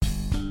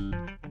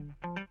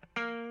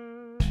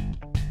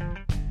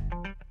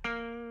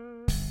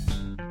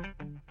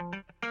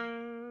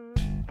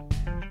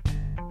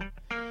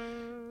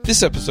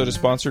This episode is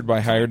sponsored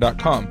by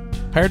Hire.com.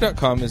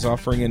 Hire.com is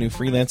offering a new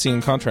freelancing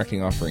and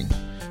contracting offering.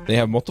 They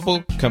have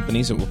multiple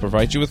companies that will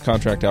provide you with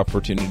contract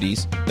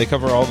opportunities. They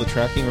cover all the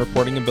tracking,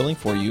 reporting, and billing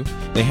for you.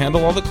 They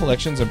handle all the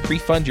collections and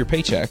pre-fund your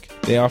paycheck.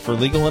 They offer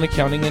legal and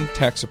accounting and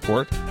tax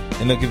support.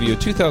 And they'll give you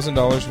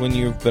 $2,000 when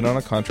you've been on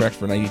a contract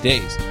for 90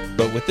 days.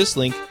 But with this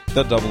link,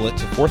 they'll double it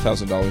to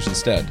 $4,000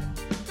 instead.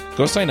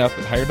 Go sign up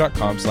at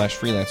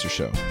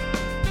hire.com/freelancershow.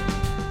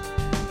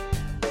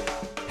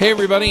 Hey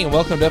everybody, and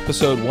welcome to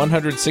episode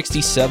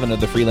 167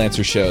 of The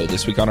Freelancer Show.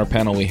 This week on our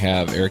panel we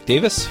have Eric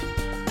Davis.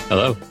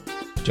 Hello.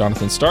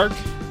 Jonathan Stark.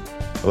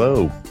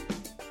 Hello.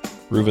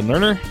 Reuven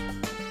Lerner.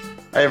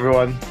 Hi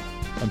everyone.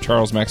 I'm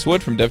Charles Max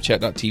Wood from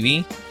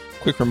devchat.tv.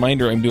 Quick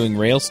reminder, I'm doing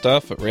Rails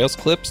stuff at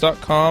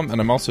railsclips.com, and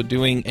I'm also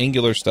doing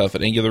Angular stuff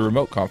at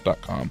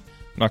angularremoteconf.com. I'm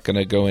not going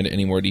to go into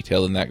any more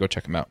detail than that. Go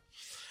check them out.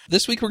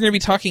 This week we're going to be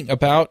talking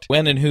about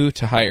when and who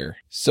to hire.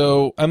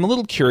 So I'm a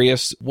little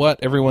curious what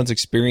everyone's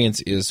experience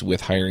is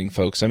with hiring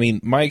folks. I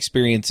mean, my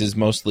experience is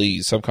mostly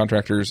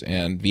subcontractors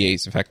and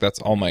VAs. In fact, that's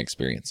all my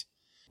experience.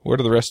 Where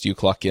do the rest of you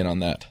clock in on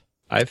that?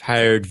 I've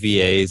hired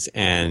VAs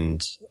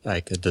and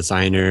like a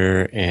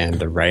designer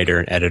and a writer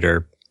and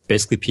editor,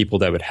 basically people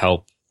that would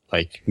help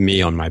like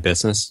me on my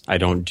business. I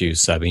don't do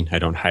subbing. I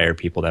don't hire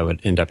people that would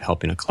end up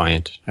helping a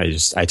client.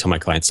 I tell my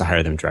clients to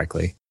hire them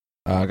directly.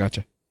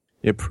 Gotcha.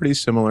 Yeah, pretty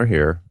similar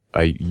here.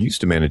 I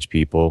used to manage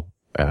people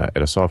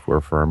at a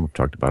software firm we've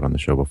talked about on the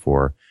show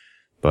before,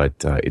 but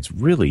it's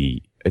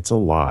a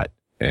lot,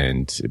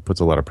 and it puts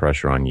a lot of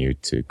pressure on you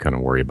to kind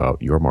of worry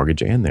about your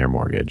mortgage and their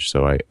mortgage.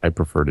 So I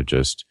prefer to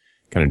just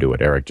kind of do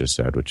what Eric just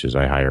said, which is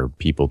I hire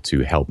people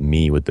to help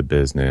me with the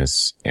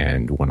business,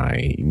 and when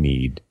I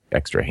need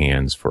extra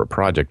hands for a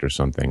project or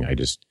something,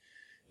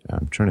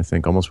 I'm trying to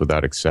think, almost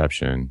without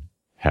exception,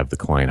 have the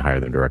client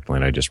hire them directly,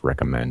 and I just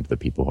recommend the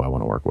people who I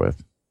want to work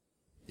with.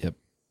 Yep.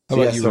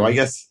 So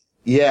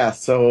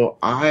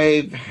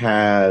I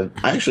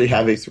actually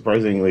have a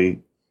surprisingly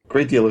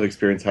great deal of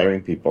experience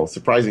hiring people.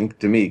 Surprising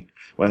to me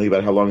when I think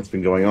about how long it's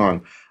been going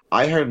on.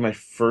 I hired my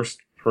first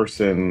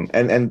person,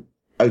 and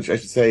I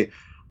should say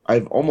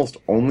I've almost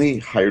only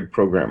hired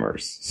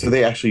programmers. So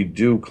they actually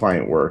do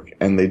client work,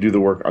 and they do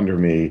the work under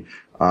me,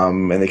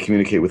 and they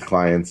communicate with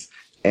clients.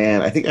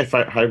 And I think I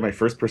hired my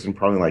first person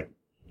probably like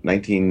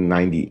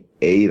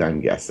 1998, I'm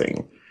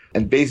guessing.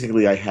 And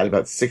basically I had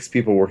about 6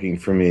 people working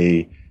for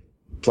me,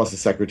 plus a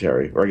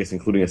secretary, or I guess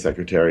including a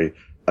secretary,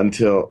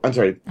 until,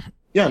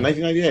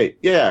 1998.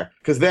 Yeah,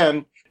 because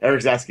then,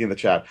 Eric's asking in the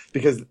chat,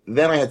 because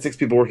then I had 6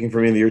 people working for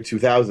me in the year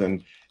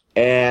 2000,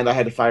 and I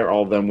had to fire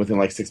all of them within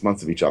like 6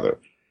 months of each other.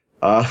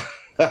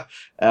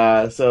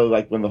 So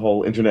like when the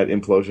whole internet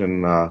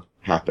implosion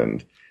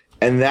happened.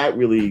 And that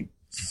really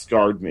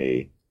scarred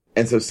me.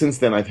 And so since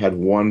then I've had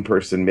one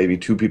person, maybe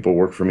 2 people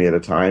work for me at a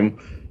time,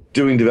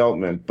 doing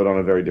development, but on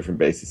a very different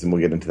basis, and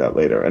we'll get into that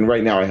later. And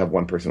right now I have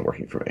one person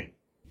working for me.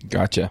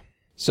 Gotcha.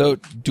 So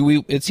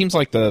it seems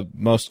like the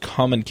most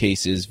common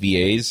case is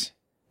VAs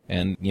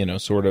and,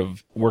 sort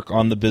of work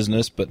on the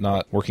business, but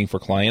not working for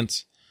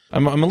clients.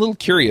 I'm a little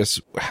curious.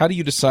 How do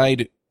you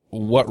decide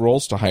what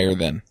roles to hire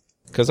then?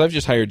 Because I've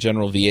just hired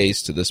general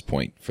VAs to this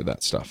point for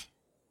that stuff.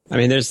 I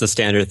mean, there's the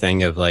standard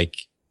thing of like,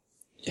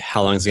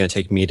 how long is it going to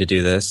take me to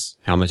do this?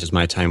 How much is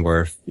my time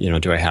worth?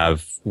 Do I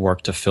have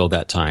work to fill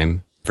that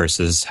time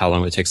versus how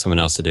long would it take someone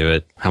else to do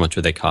it? How much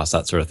would they cost?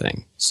 That sort of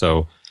thing.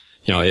 So,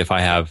 if I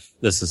have,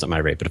 this isn't my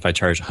rate, but if I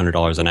charge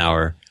 $100 an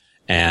hour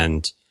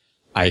and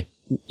it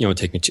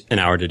take me an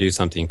hour to do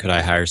something, could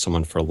I hire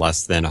someone for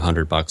less than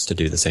 $100 to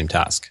do the same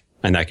task?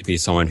 And that could be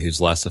someone who's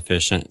less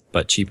efficient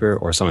but cheaper,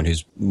 or someone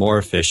who's more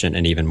efficient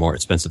and even more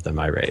expensive than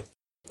my rate.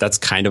 That's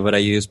kind of what I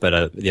use,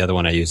 but the other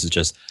one I use is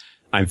just,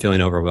 I'm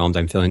feeling overwhelmed,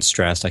 I'm feeling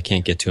stressed, I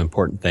can't get to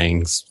important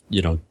things,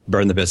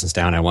 burn the business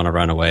down, I want to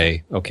run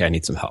away, okay, I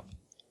need some help.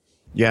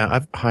 Yeah,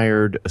 I've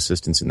hired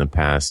assistants in the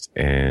past,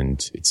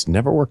 and it's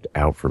never worked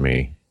out for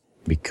me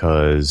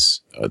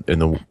because in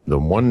the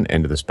one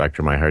end of the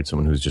spectrum, I hired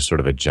someone who's just sort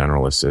of a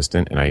general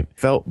assistant, and I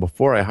felt,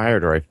 before I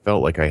hired her, I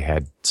felt like I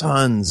had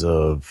tons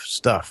of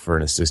stuff for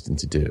an assistant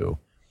to do.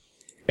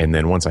 And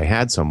then once I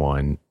had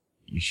someone,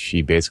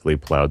 she basically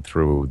plowed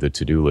through the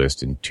to-do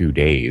list in 2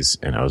 days,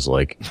 and I was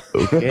like,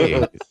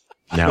 okay.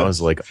 Now I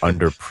was like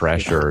under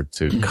pressure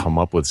to come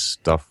up with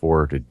stuff for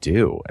her to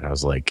do, and I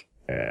was like,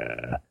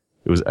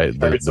 It was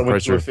the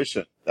pressure.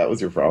 Efficient. That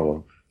was your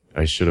problem.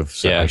 I should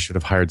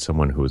have hired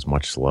someone who was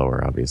much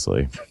slower,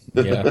 obviously.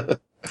 Yeah.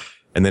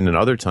 And then in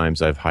other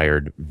times, I've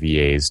hired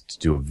VAs to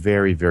do a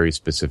very, very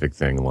specific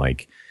thing,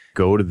 like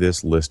go to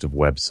this list of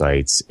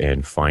websites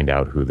and find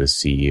out who the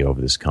CEO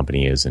of this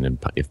company is, and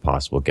if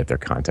possible, get their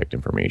contact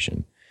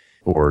information.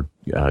 Or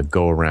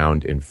go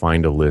around and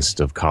find a list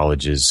of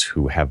colleges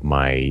who have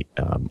my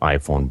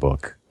iPhone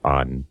book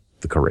on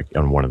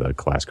one of the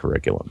class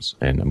curriculums,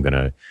 and I'm going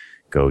to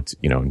go to,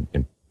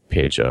 and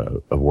pitch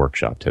a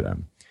workshop to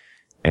them.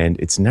 And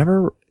it's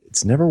never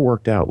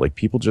worked out. Like,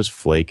 people just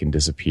flake and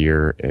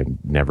disappear and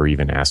never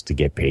even ask to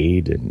get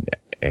paid. And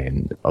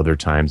And other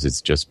times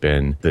it's just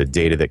been the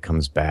data that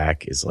comes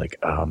back is like,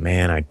 oh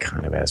man, I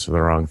kind of asked for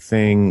the wrong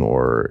thing,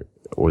 or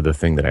the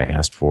thing that I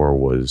asked for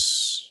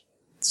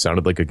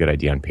sounded like a good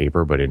idea on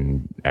paper, but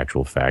in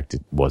actual fact,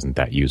 it wasn't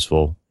that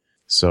useful.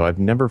 So I've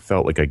never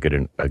felt like I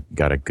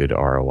got a good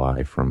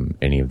ROI from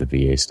any of the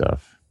VA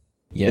stuff.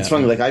 Yeah. It's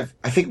funny, like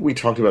I think we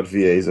talked about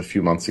VAs a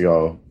few months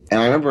ago, and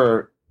I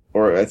remember,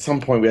 or at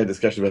some point we had a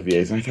discussion about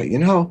VAs, and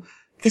I thought,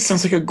 this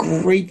sounds like a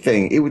great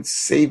thing. It would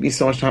save me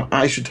so much time.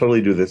 I should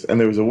totally do this. And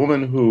there was a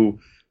woman who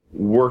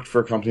worked for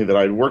a company that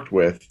I'd worked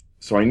with,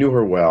 so I knew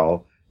her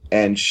well,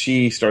 and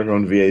she started her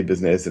own VA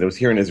business, and it was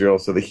here in Israel,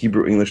 so the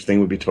Hebrew-English thing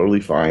would be totally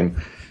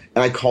fine.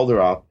 And I called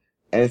her up,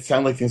 and it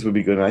sounded like things would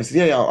be good. And I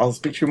said, I'll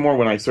speak to you more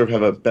when I sort of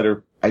have a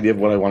better idea of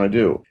what I want to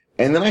do.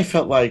 And then I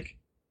felt like,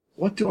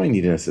 what do I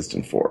need an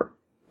assistant for?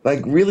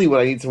 Like, really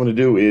what I need someone to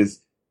do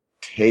is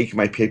take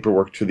my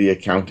paperwork to the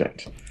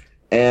accountant.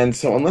 And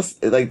so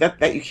unless, like,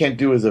 that you can't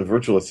do as a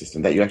virtual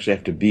assistant, that you actually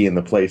have to be in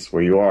the place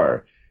where you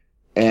are.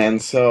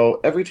 And so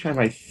every time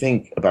I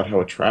think about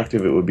how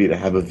attractive it would be to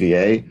have a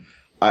VA,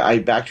 I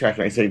backtrack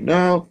and I say,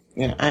 no,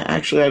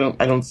 I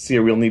don't see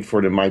a real need for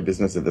it in my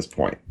business at this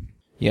point.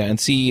 Yeah, and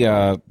see,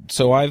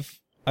 so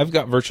I've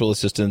got virtual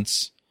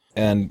assistants,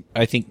 and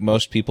I think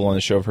most people on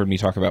the show have heard me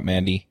talk about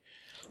Mandy.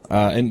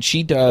 And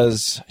she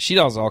does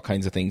all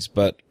kinds of things,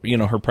 but,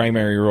 her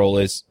primary role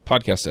is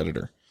podcast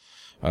editor.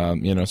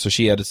 So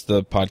she edits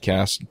the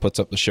podcast, puts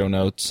up the show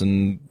notes,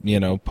 and,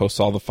 posts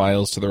all the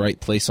files to the right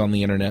place on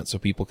the internet so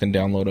people can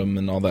download them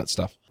and all that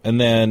stuff. And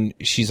then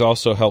she's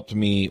also helped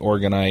me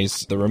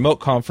organize the remote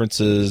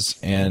conferences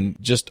and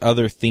just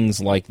other things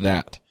like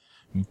that.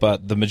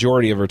 But the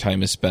majority of her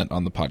time is spent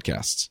on the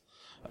podcasts.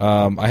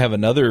 I have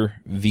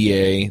another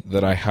VA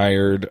that I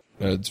hired.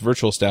 It's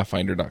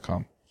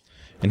virtualstafffinder.com.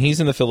 And he's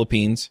in the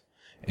Philippines.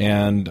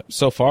 And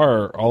so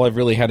far, all I've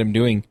really had him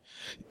doing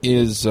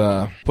is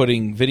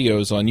putting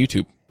videos on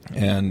YouTube.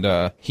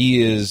 And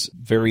he is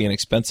very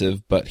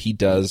inexpensive, but he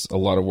does a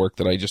lot of work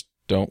that I just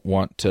don't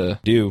want to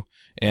do.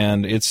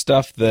 And it's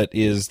stuff that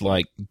is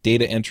like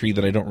data entry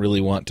that I don't really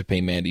want to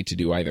pay Mandy to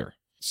do either.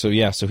 So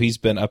he's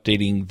been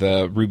updating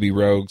the Ruby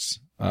Rogues.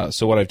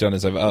 So what I've done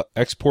is I've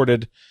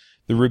exported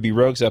the Ruby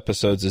Rogues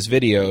episodes as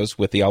videos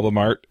with the album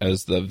art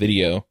as the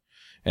video.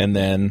 And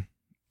then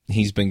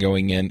he's been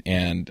going in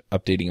and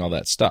updating all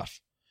that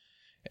stuff.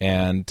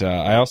 And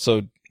I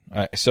also,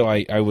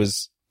 I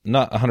was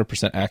not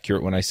 100%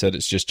 accurate when I said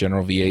it's just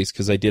general VAs,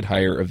 because I did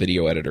hire a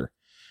video editor.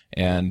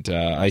 And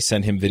I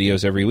send him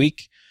videos every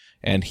week,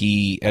 and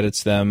he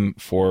edits them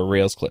for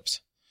Rails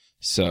clips.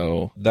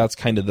 So that's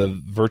kind of the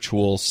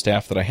virtual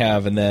staff that I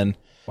have. And then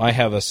I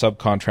have a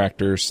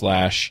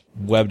subcontractor /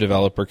 web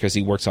developer, because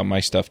he works on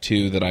my stuff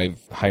too, that I've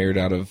hired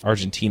out of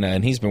Argentina,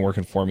 and he's been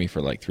working for me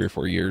for like 3 or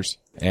 4 years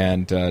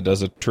and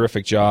does a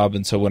terrific job.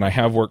 And so when I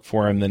have work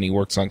for him, then he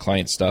works on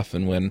client stuff.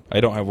 And when I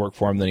don't have work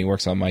for him, then he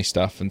works on my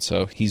stuff. And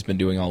so he's been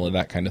doing all of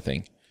that kind of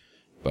thing.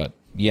 But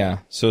yeah,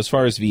 so as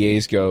far as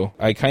VAs go,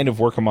 I kind of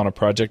work them on a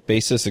project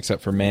basis,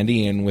 except for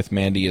Mandy. And with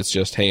Mandy, it's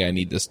just, hey, I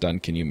need this done.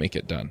 Can you make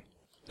it done?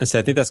 So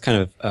I think that's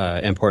kind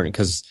of important,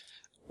 because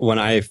when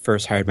I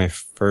first hired my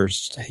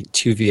first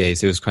 2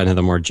 VAs, it was kind of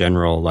the more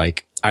general,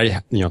 like,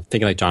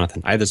 thinking like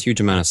Jonathan, I have this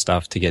huge amount of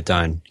stuff to get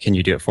done. Can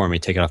you do it for me?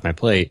 Take it off my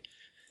plate.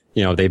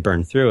 They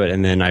burn through it.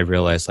 And then I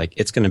realized, like,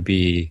 it's going to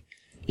be,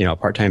 a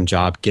part-time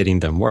job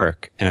getting them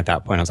work. And at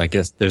that point, I was like,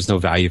 there's no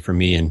value for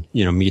me in,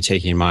 me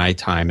taking my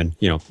time and,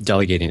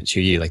 delegating it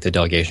to you. Like, the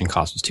delegation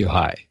cost was too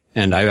high.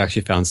 And I've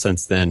actually found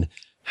since then,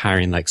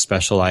 hiring like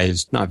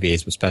specialized, not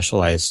VAs, but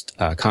specialized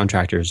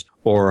contractors,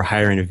 or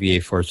hiring a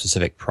VA for a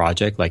specific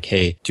project. Like,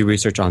 hey, do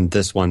research on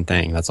this one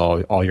thing. That's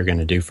all you're going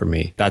to do for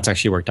me. That's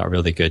actually worked out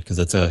really good, because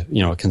it's a,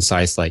 a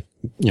concise, like,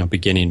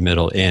 beginning,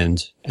 middle,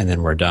 end, and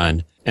then we're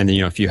done. And then,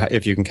 if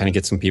you can kind of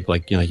get some people,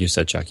 like, like you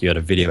said, Chuck, you had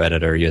a video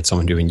editor, you had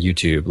someone doing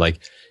YouTube, like,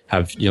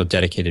 have,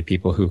 dedicated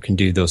people who can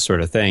do those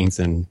sort of things,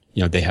 and,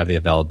 they have the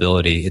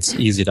availability. It's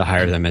easy to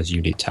hire them as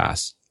unique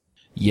tasks.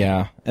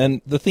 Yeah.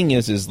 And the thing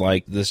is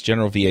like this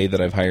general VA that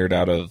I've hired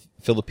out of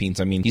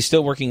Philippines, I mean, he's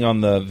still working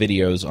on the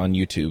videos on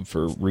YouTube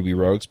for Ruby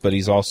Rogues, but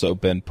he's also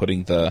been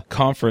putting the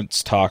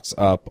conference talks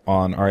up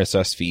on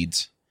RSS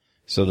feeds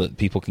so that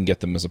people can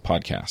get them as a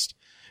podcast.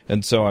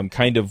 And so I'm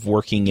kind of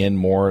working in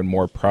more and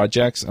more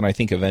projects, and I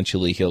think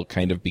eventually he'll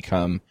kind of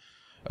become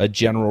a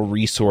general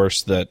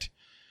resource that,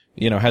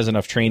 has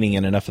enough training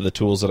and enough of the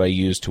tools that I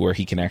use to where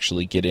he can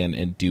actually get in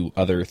and do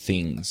other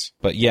things.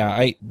 But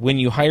yeah, when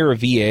you hire a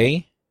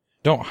VA,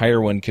 don't hire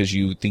one because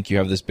you think you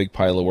have this big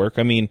pile of work.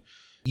 I mean,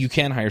 you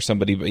can hire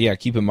somebody, but yeah,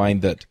 keep in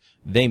mind that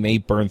they may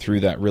burn through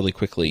that really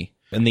quickly.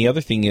 And the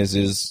other thing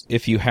is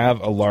if you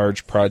have a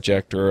large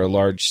project or a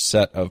large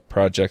set of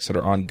projects that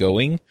are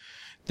ongoing,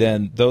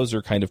 then those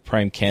are kind of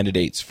prime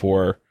candidates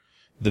for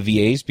the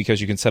VAs,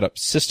 because you can set up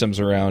systems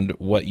around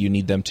what you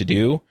need them to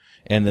do,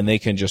 and then they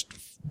can just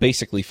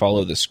basically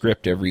follow the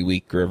script every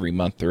week or every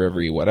month or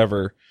every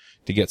whatever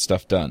to get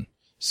stuff done.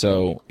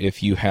 So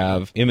if you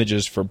have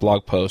images for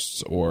blog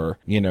posts or,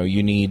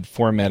 you need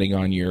formatting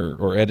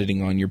or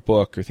editing on your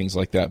book or things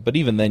like that. But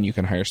even then you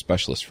can hire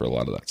specialists for a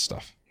lot of that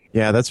stuff.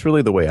 Yeah, that's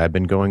really the way I've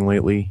been going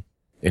lately.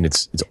 And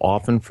it's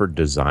often for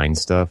design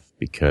stuff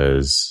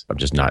because I'm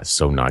just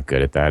not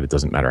good at that. It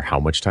doesn't matter how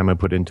much time I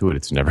put into it.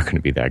 It's never going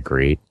to be that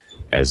great.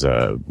 As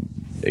a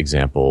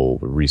example,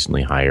 we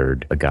recently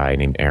hired a guy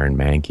named Aaron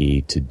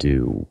Mankey to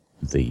do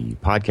the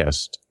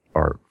podcast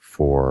art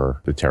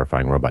for the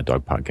Terrifying Robot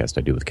Dog podcast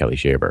I do with Kelly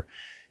Shaver.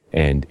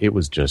 And it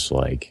was just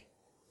like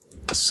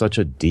such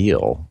a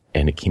deal.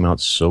 And it came out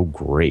so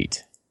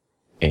great.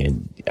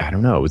 And I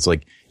don't know,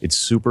 it's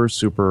super,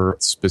 super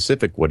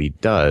specific what he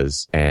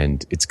does.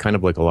 And it's kind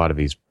of like a lot of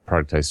these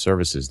productized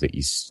services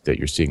that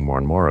you're seeing more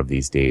and more of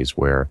these days,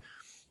 where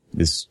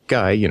this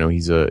guy,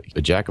 he's a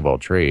jack of all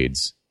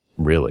trades,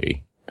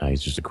 really.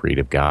 He's just a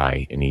creative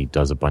guy and he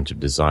does a bunch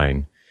of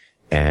design,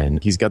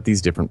 and he's got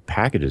these different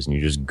packages, and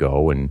you just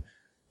go and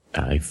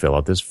you fill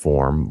out this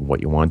form,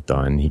 what you want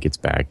done. He gets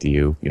back to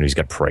you. He's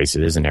got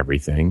prices and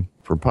everything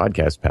for a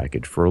podcast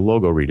package, for a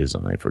logo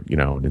redesign,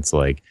 and it's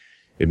like,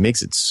 it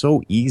makes it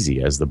so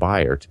easy as the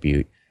buyer to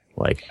be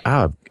like,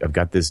 I've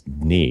got this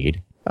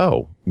need.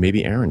 Oh,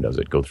 maybe Aaron does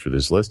it. Go through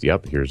this list.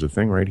 Yep, here's the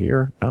thing right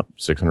here. Oh,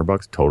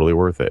 $600, totally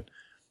worth it.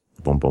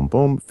 Boom, boom,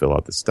 boom. Fill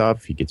out the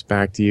stuff. He gets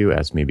back to you,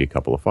 asks maybe a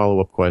couple of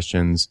follow-up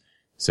questions,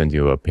 send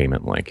you a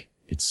payment link.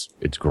 It's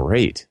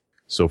great.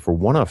 So for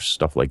one-off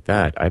stuff like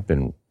that, I've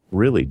been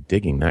really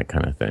digging that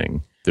kind of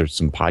thing. There's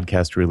some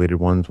podcast-related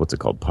ones. What's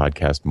it called?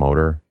 Podcast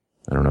Motor.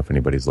 I don't know if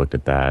anybody's looked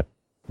at that.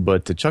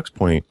 But to Chuck's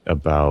point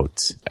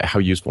about how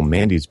useful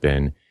Mandy's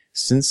been,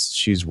 since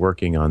she's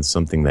working on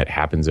something that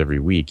happens every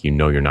week, you're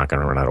not going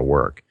to run out of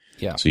work.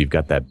 Yeah. So you've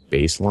got that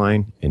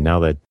baseline. And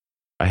now that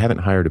I haven't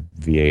hired a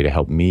VA to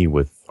help me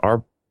with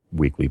our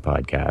weekly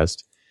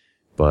podcast,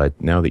 but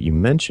now that you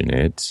mention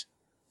it,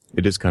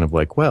 it is kind of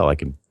like, well, I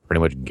can pretty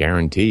much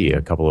guarantee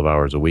a couple of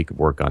hours a week of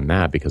work on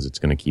that because it's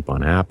going to keep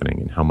on happening.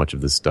 And how much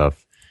of the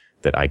stuff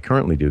that I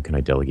currently do can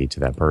I delegate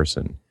to that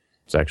person?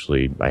 It's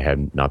actually, I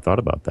had not thought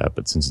about that,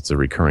 but since it's a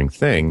recurring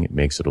thing, it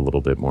makes it a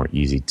little bit more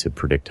easy to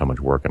predict how much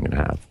work I'm going to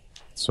have.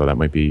 So that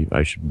might be,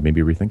 I should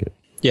maybe rethink it.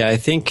 Yeah, I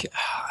think,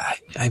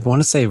 I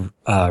want to say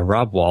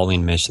Rob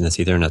Walling mentioned this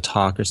either in a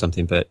talk or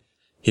something, but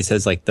he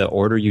says like the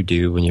order you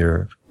do when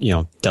you're,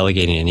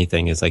 delegating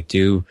anything is like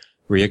do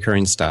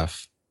reoccurring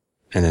stuff.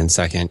 And then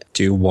second,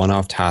 do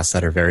one-off tasks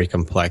that are very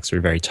complex or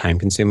very time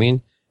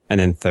consuming. And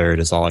then third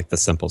is all like the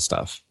simple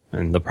stuff.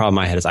 And the problem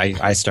I had is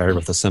I started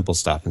with the simple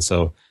stuff. And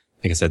so,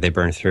 like I said, they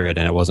burned through it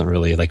and it wasn't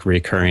really like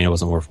reoccurring. It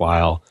wasn't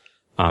worthwhile.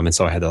 And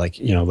so I had to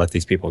let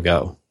these people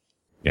go.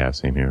 Yeah,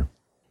 same here.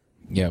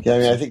 Yeah. Yeah,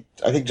 I mean,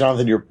 I think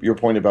Jonathan, your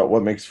point about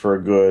what makes for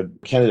a good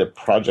candidate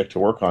project to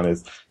work on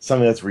is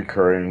something that's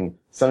recurring,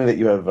 something that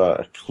you have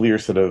a clear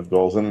set of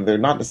goals, and they're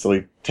not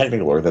necessarily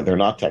technical or that they're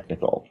not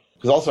technical.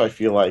 Because also I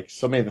feel like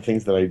so many of the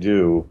things that I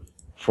do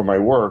for my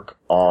work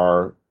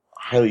are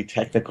highly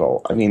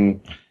technical. I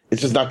mean,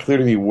 it's just not clear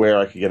to me where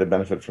I could get a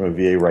benefit from a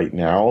VA right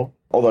now.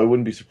 Although I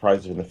wouldn't be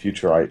surprised if in the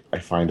future I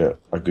find a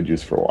good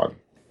use for one.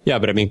 Yeah,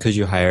 but I mean, could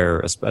you hire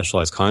a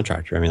specialized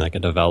contractor? I mean, like a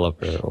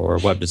developer or a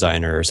web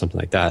designer or something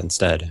like that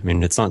instead? I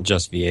mean, it's not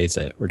just VAs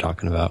that we're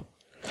talking about.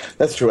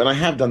 That's true, and I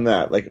have done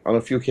that. Like on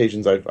a few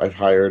occasions, I've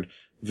hired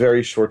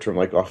very short term,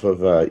 like off of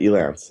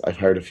Elance. I've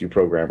hired a few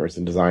programmers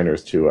and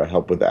designers to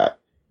help with that.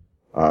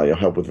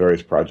 Help with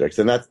various projects,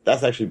 and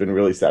that's actually been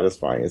really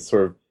satisfying. It's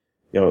sort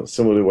of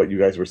similar to what you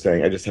guys were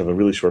saying. I just have a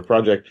really short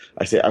project.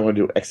 I say I want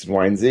to do X and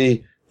Y and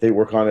Z. They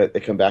work on it.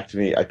 They come back to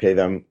me. I pay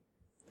them.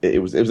 It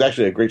was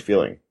actually a great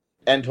feeling,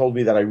 and told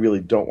me that I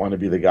really don't want to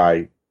be the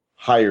guy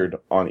hired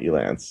on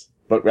Elance,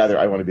 but rather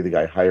I want to be the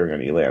guy hiring on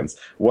Elance.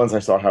 Once I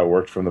saw how it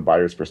worked from the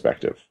buyer's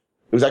perspective,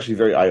 it was actually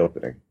very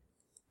eye-opening.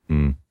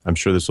 I'm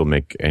sure this will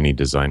make any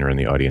designer in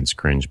the audience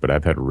cringe, but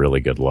I've had really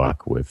good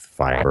luck with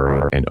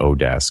Fiverr and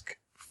Odesk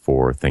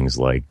for things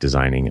like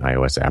designing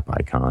iOS app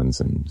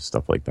icons and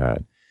stuff like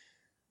that.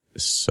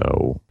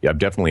 So yeah, I've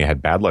definitely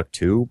had bad luck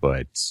too,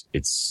 but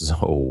it's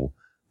so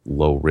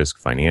low risk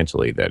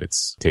financially that it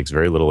takes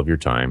very little of your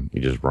time. You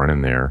just run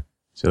in there,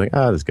 say like,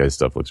 this guy's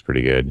stuff looks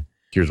pretty good.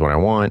 Here's what I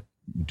want.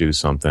 Do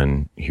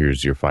something.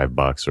 Here's your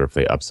 $5. Or if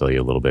they upsell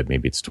you a little bit,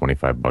 maybe it's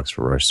 $25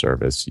 for our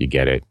service. You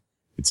get it.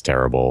 It's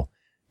terrible.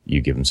 You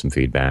give them some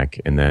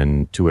feedback. And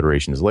then 2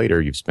 iterations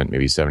later, you've spent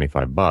maybe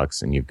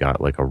 $75 and you've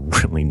got like a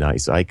really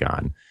nice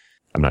icon.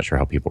 I'm not sure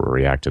how people will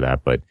react to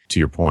that, but to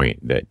your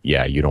point that,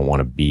 yeah, you don't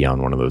want to be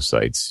on one of those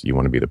sites. You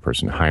want to be the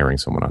person hiring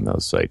someone on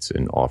those sites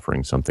and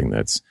offering something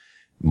that's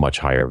much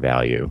higher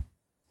value.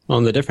 Well,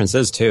 and the difference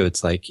is too,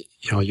 it's like,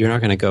 you're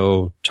not going to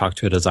go talk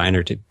to a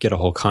designer to get a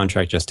whole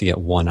contract just to get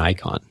one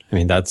icon. I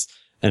mean, that's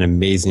an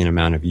amazing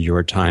amount of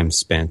your time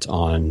spent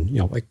on,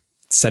 like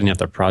setting up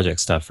the project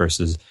stuff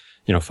versus,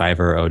 Fiverr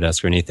or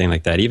Odesk or anything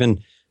like that.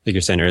 Even like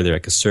you're saying earlier,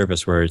 like a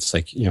service where it's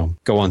like,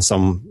 go on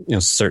some,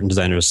 certain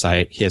designer's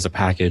site. He has a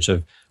package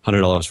of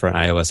 $100 for an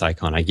iOS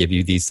icon. I give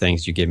you these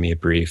things. You give me a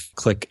brief,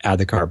 click, add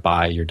the cart,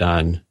 buy, you're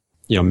done.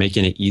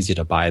 Making it easy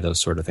to buy those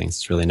sort of things.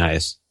 It's really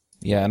nice.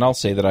 Yeah, and I'll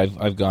say that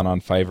I've gone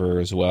on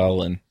Fiverr as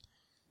well, and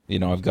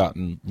I've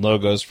gotten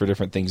logos for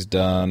different things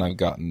done. I've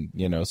gotten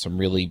some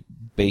really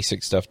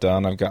basic stuff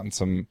done. I've gotten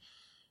some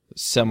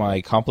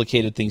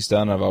semi-complicated things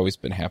done. I've always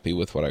been happy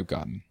with what I've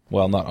gotten.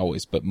 Well, not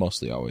always, but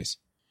mostly always.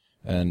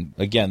 And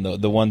again,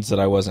 the ones that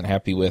I wasn't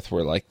happy with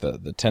were like the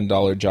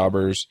 $10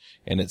 jobbers,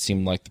 and it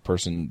seemed like the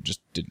person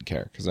just didn't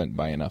care because I didn't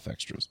buy enough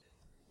extras.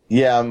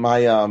 Yeah,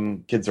 my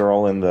kids are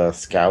all in the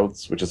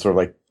Scouts, which is sort of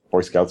like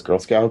Boy Scouts, Girl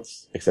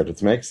Scouts, except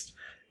it's mixed.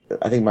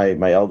 I think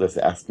my eldest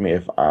asked me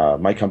if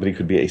my company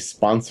could be a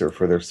sponsor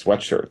for their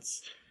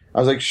sweatshirts. I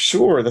was like,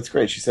 sure, that's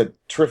great. She said,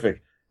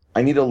 terrific.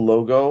 I need a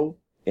logo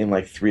in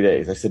like 3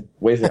 days. I said,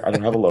 wait a second, I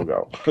don't have a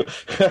logo.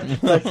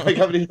 Like, my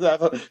company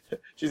doesn't have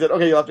she said,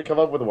 okay, you'll have to come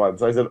up with one.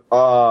 So I said,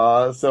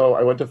 so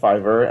I went to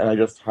Fiverr and I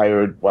just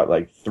hired,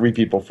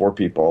 4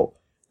 people.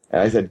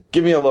 And I said,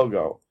 give me a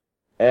logo.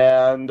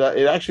 And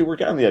it actually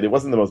worked out in the end. It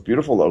wasn't the most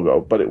beautiful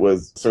logo, but it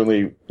was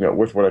certainly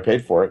worth what I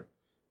paid for it.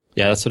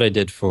 Yeah, that's what I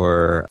did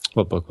for,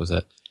 what book was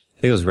it?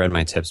 I think it was Read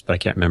My Tips, but I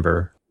can't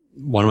remember.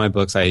 One of my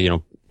books, I,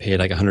 paid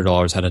like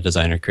 $100, had a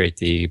designer create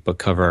the book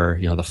cover,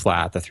 the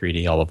flat, the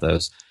 3D, all of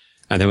those.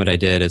 And then what I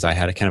did is I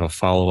had a kind of a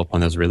follow-up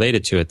on those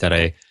related to it that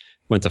I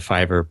went to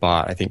Fiverr,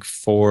 bought, I think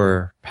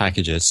 4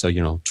 packages. So,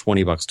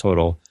 $20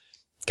 total,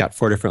 got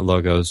 4 different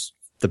logos.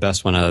 The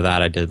best one out of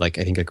that, I did like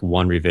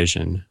 1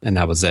 revision, and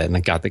that was it. And I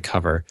got the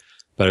cover.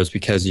 But it was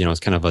because, it's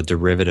kind of a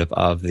derivative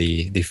of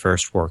the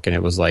first work. And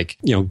it was like,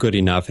 good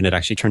enough. And it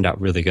actually turned out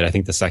really good. I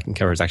think the second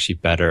cover is actually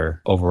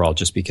better overall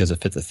just because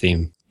it fit the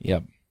theme.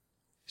 Yep.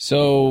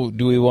 So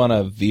do we want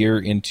to veer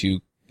into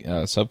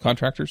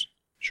subcontractors?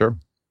 Sure.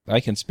 I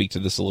can speak to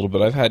this a little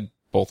bit. I've had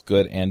both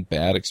good and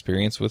bad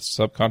experience with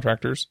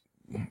subcontractors.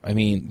 I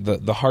mean,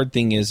 the hard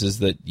thing is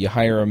that you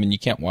hire them and you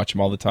can't watch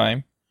them all the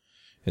time.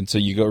 And so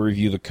you go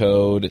review the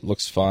code. It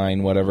looks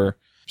fine, whatever.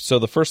 So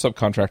the first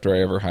subcontractor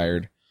I ever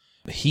hired,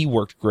 he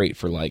worked great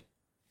for like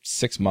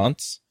 6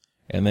 months,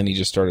 and then he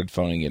just started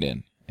phoning it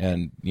in.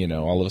 And,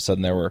 all of a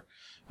sudden there were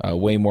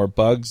way more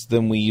bugs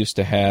than we used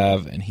to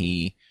have, and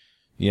he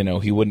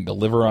wouldn't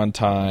deliver on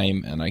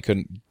time, and I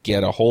couldn't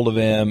get a hold of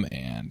him,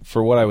 and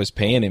for what I was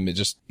paying him,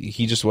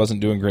 he just wasn't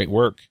doing great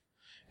work.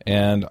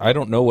 And I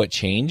don't know what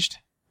changed,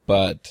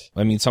 but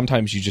I mean,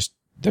 sometimes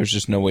there's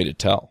just no way to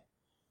tell.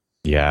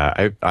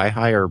 Yeah, I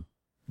hire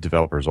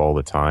developers all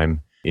the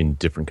time in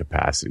different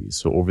capacities.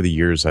 So over the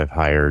years, I've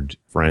hired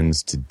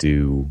friends to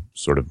do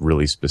sort of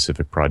really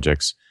specific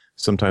projects,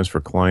 sometimes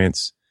for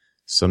clients,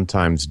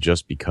 sometimes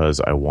just because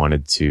I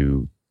wanted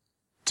to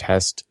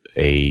test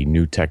a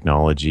new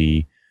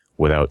technology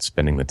without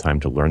spending the time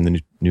to learn the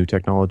new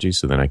technology.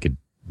 So then I could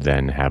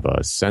then have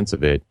a sense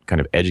of it,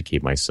 kind of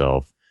educate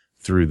myself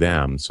through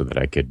them so that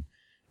I could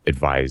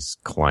advise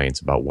clients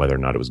about whether or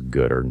not it was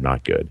good or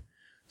not good.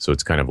 So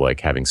it's kind of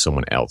like having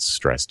someone else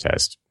stress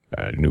test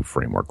a new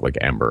framework like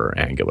Ember or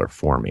Angular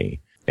for me.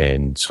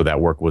 And so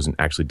that work wasn't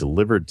actually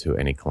delivered to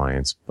any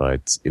clients,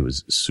 but it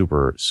was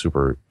super,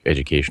 super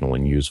educational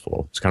and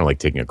useful. It's kind of like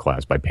taking a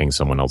class by paying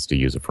someone else to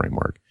use a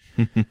framework.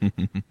 Then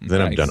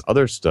nice. I've done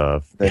other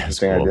stuff.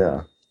 Interesting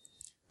idea.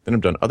 Then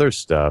I've done other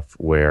stuff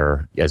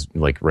where, as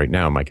like right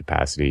now, my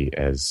capacity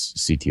as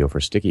CTO for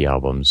Sticky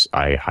Albums,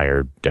 I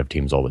hire dev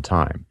teams all the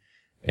time.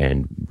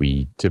 And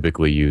we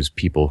typically use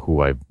people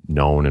who I've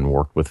known and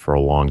worked with for a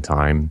long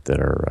time that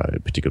are a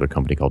particular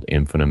company called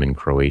Infinum in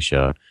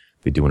Croatia.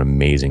 They do an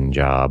amazing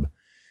job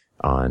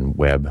on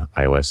web,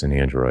 iOS, and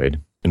Android.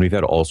 And we've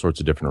had all sorts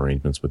of different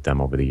arrangements with them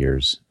over the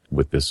years,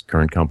 with this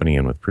current company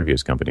and with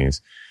previous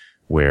companies,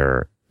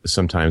 where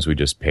sometimes we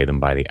just pay them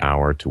by the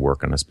hour to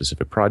work on a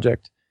specific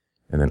project.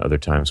 And then other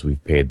times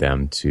we've paid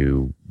them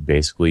to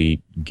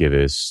basically give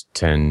us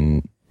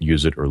 10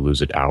 use it or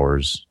lose it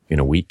hours in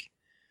a week.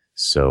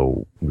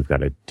 So we've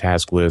got a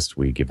task list.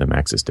 We give them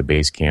access to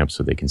Basecamp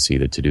so they can see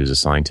the to-dos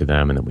assigned to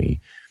them. And then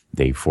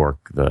they fork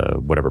the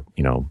whatever,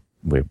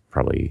 we have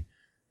probably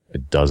a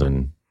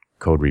dozen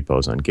code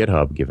repos on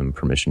GitHub, give them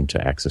permission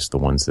to access the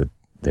ones that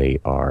they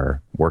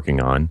are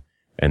working on.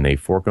 And they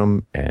fork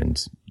them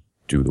and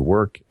do the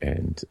work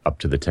and up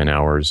to the 10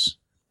 hours.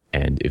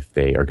 And if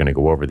they are going to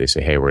go over, they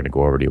say, hey, we're going to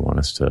go over. Do you want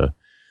us to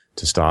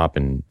stop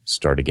and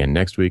start again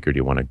next week? Or do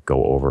you want to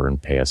go over and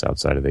pay us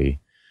outside of the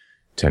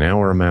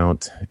 10-hour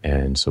amount?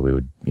 And so we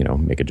would,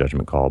 make a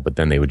judgment call, but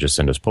then they would just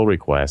send us pull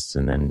requests,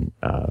 and then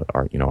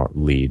our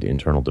lead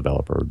internal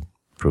developer would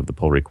approve the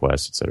pull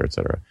requests, et cetera, et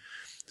cetera.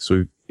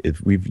 So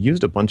we've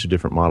used a bunch of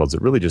different models.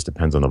 It really just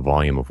depends on the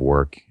volume of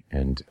work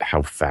and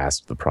how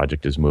fast the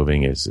project is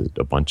moving. Is it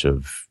a bunch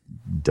of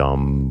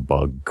dumb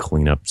bug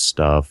cleanup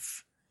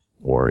stuff?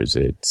 Or is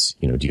it,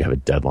 do you have a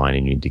deadline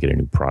and you need to get a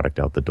new product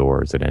out the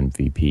door? Is it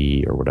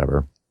MVP or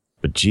whatever?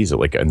 But geez,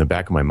 like in the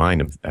back of my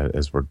mind,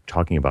 as we're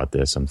talking about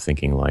this, I'm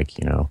thinking like,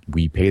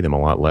 we pay them a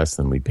lot less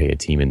than we pay a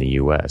team in the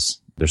US.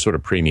 They're sort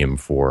of premium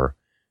for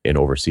an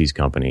overseas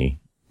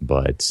company,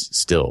 but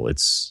still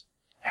it's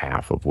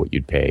half of what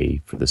you'd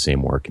pay for the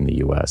same work in the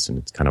US. And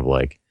it's kind of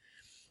like,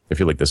 I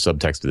feel like the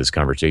subtext of this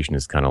conversation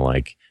is kind of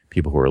like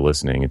people who are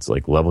listening. It's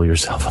like level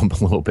yourself up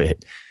a little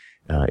bit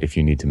if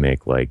you need to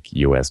make like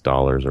US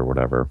dollars or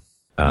whatever.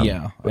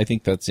 Yeah, I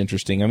think that's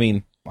interesting. I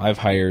mean, I've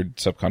hired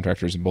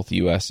subcontractors in both the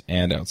U.S.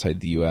 and outside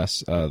the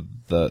U.S.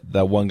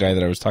 That one guy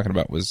that I was talking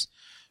about was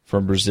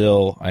from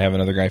Brazil. I have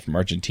another guy from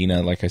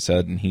Argentina, like I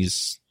said, and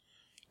he's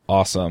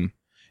awesome.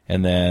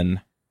 And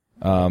then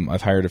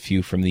I've hired a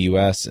few from the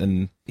U.S.,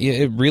 and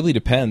it really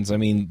depends. I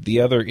mean,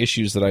 the other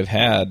issues that I've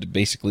had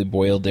basically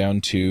boil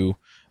down to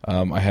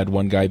I had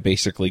one guy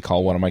basically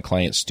call one of my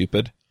clients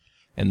stupid,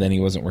 and then he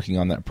wasn't working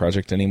on that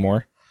project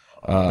anymore.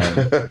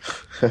 Wonder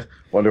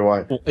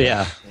why.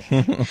 Yeah.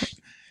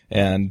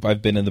 And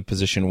I've been in the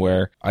position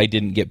where I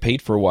didn't get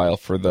paid for a while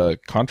for the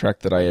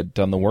contract that I had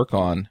done the work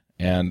on,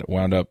 and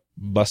wound up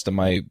busting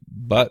my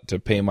butt to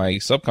pay my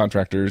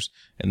subcontractors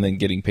and then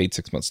getting paid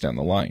 6 months down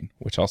the line,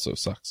 which also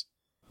sucks.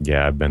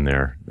 Yeah, I've been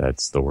there.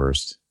 That's the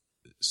worst.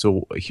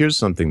 So here's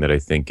something that I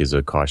think is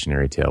a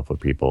cautionary tale for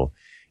people.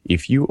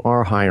 If you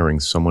are hiring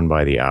someone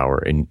by the hour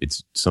and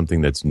it's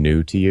something that's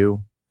new to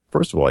you,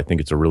 first of all, I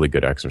think it's a really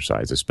good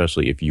exercise,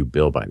 especially if you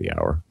bill by the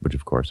hour, which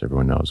of course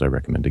everyone knows I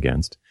recommend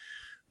against.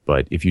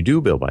 But if you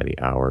do bill by the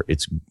hour,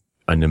 it's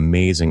an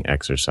amazing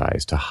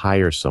exercise to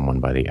hire someone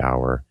by the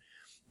hour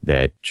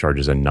that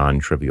charges a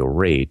non-trivial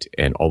rate.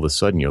 And all of a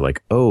sudden you're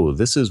like, oh,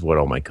 this is what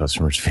all my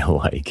customers feel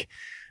like.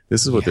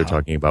 This is what they're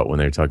talking about when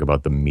they talk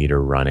about the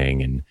meter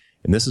running. And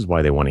this is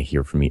why they want to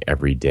hear from me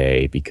every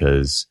day,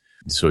 because,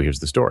 so here's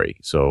the story.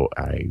 So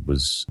I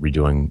was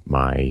redoing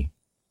my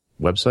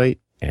website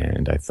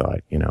and I thought,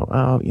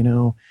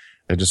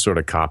 I just sort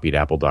of copied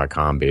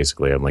apple.com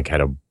basically. I'm like,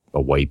 had a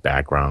white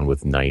background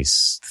with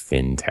nice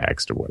thin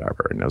text or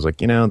whatever. And I was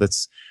like,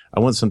 I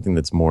want something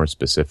that's more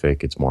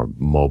specific. It's more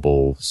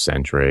mobile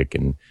centric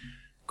and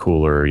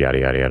cooler, yada,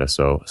 yada, yada.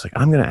 So I was like,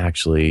 I'm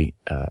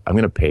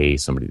going to pay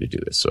somebody to do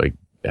this. So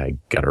I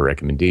got a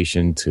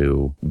recommendation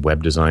to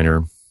web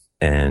designer,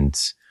 and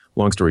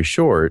long story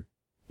short,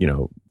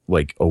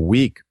 like a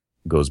week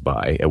goes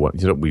by.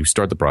 We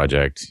start the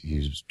project.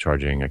 He's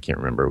charging, I can't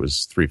remember. It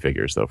was 3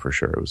 figures though, for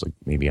sure. It was like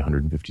maybe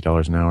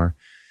 $150 an hour.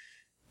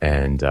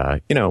 And,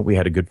 we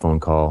had a good phone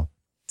call.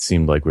 It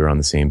seemed like we were on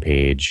the same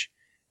page,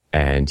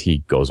 and he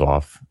goes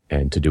off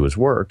and to do his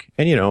work.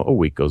 And, a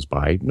week goes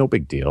by. No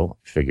big deal.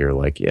 Figure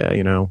like,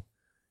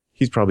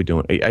 he's probably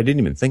doing, I didn't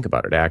even think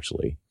about it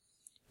actually.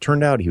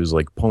 Turned out he was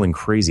like pulling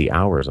crazy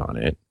hours on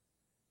it.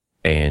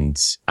 And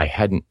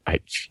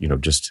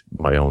just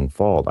my own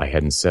fault. I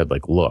hadn't said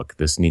like, look,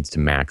 this needs to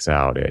max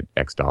out at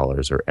X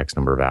dollars or X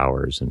number of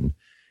hours and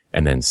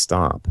then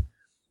stop.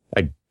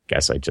 I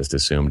guess I just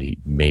assumed he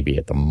maybe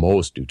at the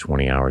most do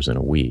 20 hours in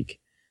a week.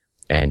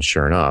 And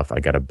sure enough,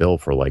 I got a bill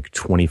for like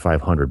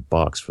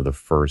 $2,500 for the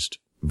first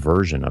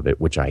version of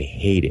it, which I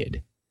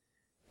hated.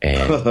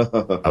 And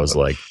I was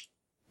like,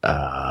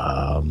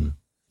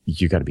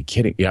 you gotta be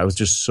kidding. Yeah, I was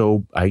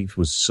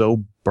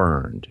so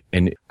burned,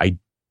 and I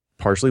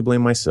partially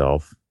blame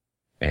myself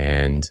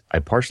and I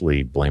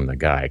partially blame the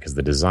guy, because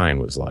the design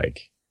was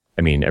like,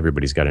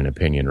 everybody's got an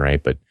opinion,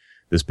 right? But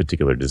this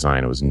particular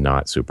design I was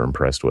not super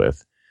impressed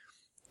with.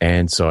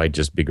 And so I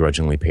just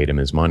begrudgingly paid him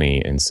his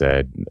money and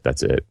said,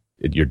 that's it.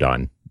 You're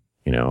done.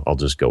 I'll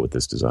just go with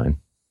this design.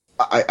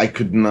 I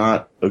could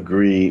not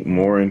agree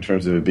more in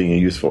terms of it being a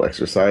useful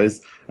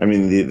exercise.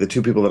 The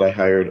 2 people that I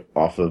hired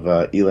off of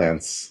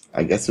Elance,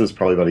 I guess it was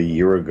probably about a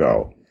year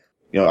ago.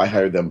 I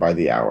hired them by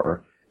the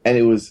hour, and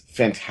it was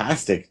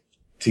fantastic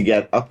to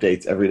get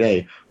updates every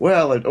day.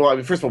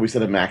 First of all, we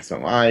set a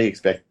maximum. I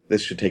expect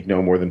this should take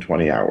no more than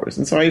 20 hours.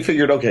 And so I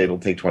figured, okay, it'll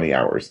take 20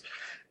 hours.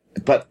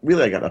 But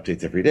really, I got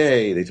updates every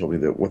day. They told me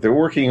what they're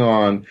working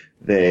on.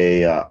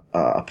 They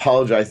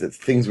apologized that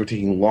things were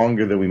taking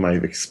longer than we might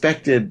have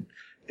expected.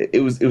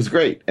 It was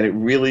great, and it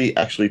really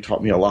actually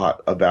taught me a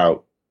lot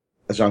about,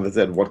 as Jonathan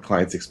said, what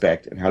clients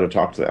expect and how to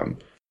talk to them.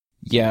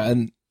 Yeah,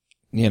 and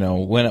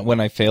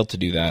when I failed to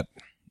do that,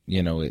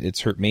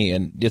 it's hurt me,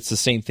 and it's the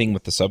same thing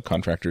with the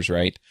subcontractors,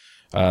 right?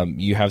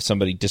 You have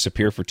somebody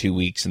disappear for 2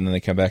 weeks, and then they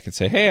come back and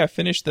say, "Hey, I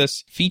finished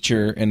this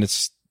feature," and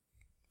it's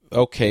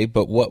okay,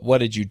 but what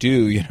did you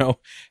do?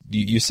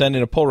 You send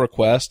in a pull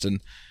request, and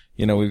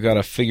we've got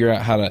to figure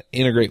out how to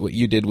integrate what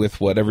you did with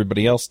what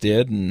everybody else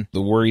did, and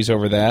the worries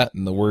over that,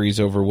 and the worries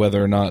over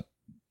whether or not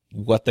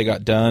what they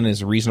got done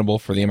is reasonable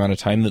for the amount of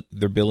time that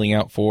they're billing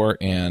out for.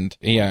 And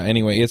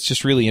anyway, it's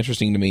just really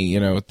interesting to me,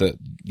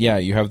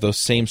 you have those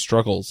same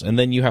struggles, and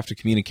then you have to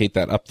communicate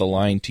that up the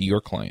line to your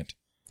client.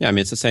 Yeah,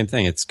 it's the same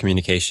thing. It's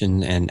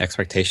communication and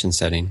expectation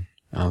setting.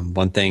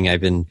 One thing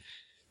I've been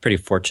pretty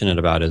fortunate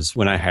about is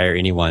when I hire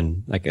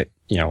anyone, like,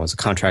 as a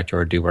contractor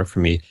or do work for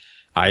me,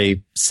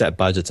 I set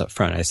budgets up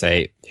front. I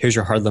say, here's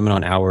your hard limit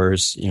on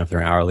hours, if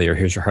they're hourly, or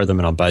here's your hard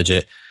limit on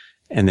budget.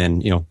 And then,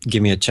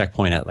 give me a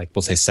checkpoint at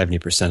we'll say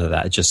 70% of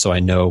that, just so I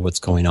know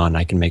what's going on.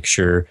 I can make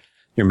sure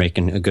you're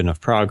making a good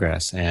enough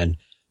progress, and,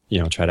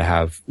 try to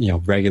have,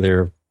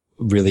 regular,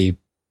 really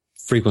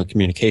frequent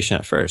communication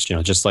at first,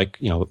 just like,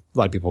 a lot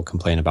of people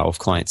complain about with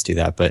clients do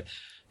that. But,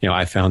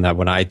 I found that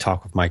when I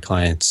talk with my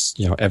clients,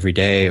 every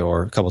day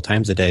or a couple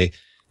times a day,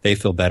 they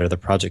feel better. The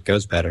project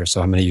goes better.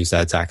 So I'm going to use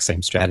that exact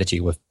same strategy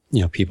with,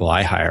 people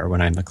I hire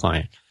when I'm the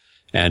client.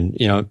 And,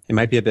 it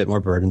might be a bit more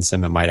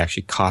burdensome. It might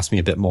actually cost me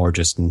a bit more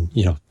just in,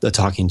 the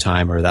talking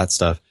time or that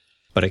stuff,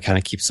 but it kind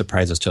of keeps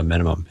surprises to a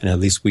minimum. And at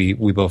least we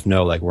both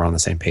know like we're on the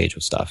same page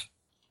with stuff.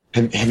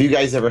 Have you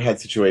guys ever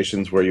had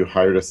situations where you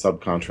hired a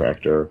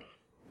subcontractor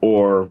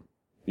or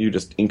you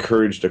just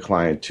encouraged a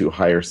client to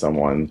hire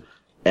someone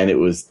and it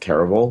was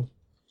terrible?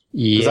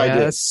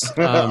 Yes.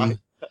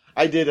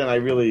 I did, and I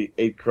really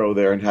ate crow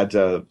there and had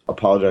to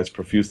apologize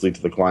profusely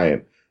to the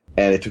client.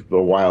 And it took a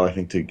while, I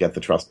think, to get the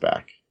trust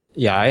back.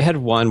 Yeah, I had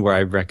one where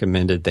I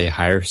recommended they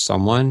hire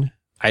someone.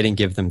 I didn't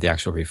give them the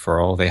actual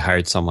referral. They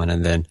hired someone,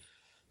 and then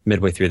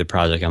midway through the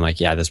project, I'm like,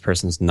 yeah, this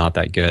person's not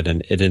that good.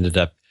 And it ended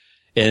up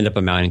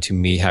amounting to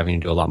me having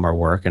to do a lot more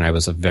work, and I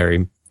was a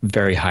very,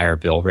 very higher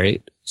bill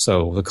rate.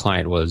 So the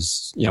client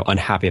was,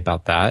 unhappy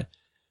about that,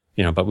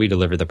 but we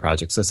delivered the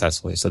project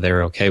successfully. So they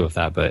were okay with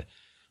that. But,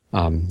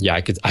 yeah,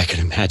 I could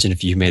imagine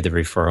if you made the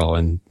referral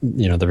and,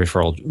 the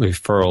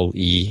referral,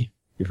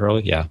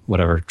 yeah,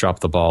 whatever, drop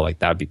the ball, like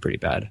that'd be pretty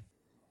bad.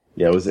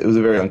 Yeah, it was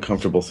a very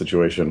uncomfortable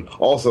situation.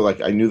 Also, like,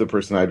 I knew the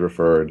person I'd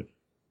referred.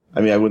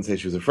 I mean, I wouldn't say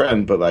she was a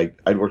friend, but like,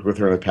 I'd worked with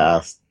her in the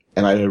past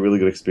and I had a really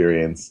good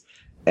experience.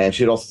 And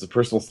she had all sorts of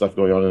personal stuff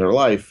going on in her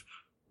life,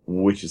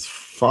 which is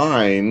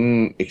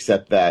fine,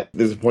 except that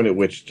there's a point at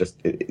which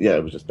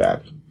it was just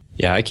bad.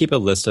 Yeah, I keep a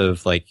list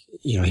of like,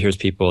 here's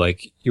people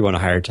like you want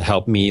to hire to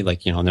help me,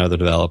 like, another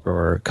developer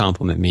or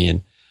compliment me.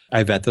 And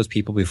I vet those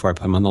people before I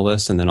put them on the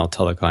list. And then I'll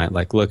tell the client,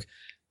 like, look,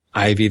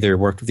 I've either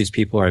worked with these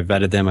people or I've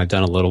vetted them. I've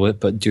done a little bit,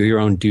 but do your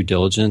own due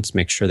diligence.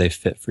 Make sure they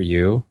fit for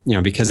you,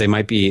 because they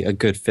might be a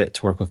good fit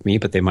to work with me,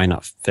 but they might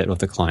not fit with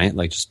the client,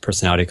 like just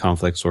personality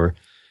conflicts or,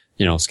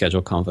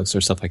 schedule conflicts or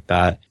stuff like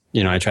that.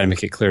 I try to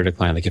make it clear to the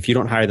client, like, if you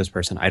don't hire this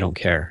person, I don't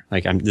care.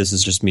 Like, this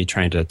is just me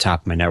trying to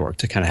tap my network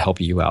to kind of help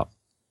you out.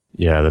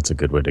 Yeah, that's a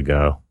good way to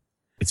go.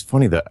 It's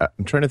funny that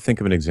I'm trying to think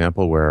of an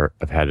example where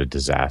I've had a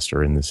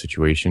disaster in this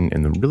situation.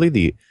 And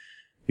the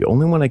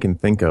only one I can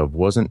think of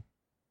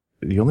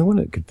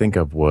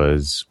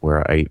was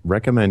where I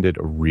recommended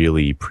a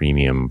really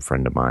premium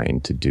friend of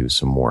mine to do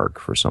some work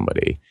for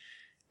somebody.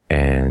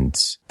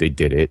 And they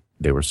did it.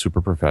 They were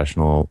super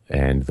professional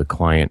and the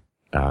client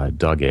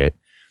dug it.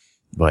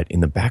 But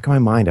in the back of my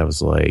mind, I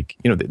was like,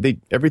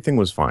 everything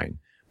was fine.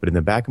 But in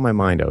the back of my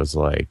mind, I was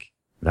like,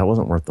 that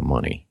wasn't worth the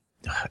money.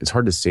 It's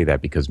hard to say that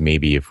because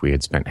maybe if we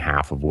had spent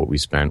half of what we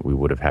spent, we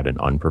would have had an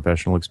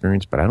unprofessional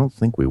experience, but I don't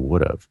think we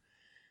would have.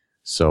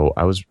 So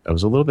I was a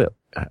little bit,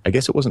 I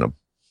guess it wasn't a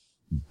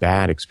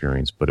bad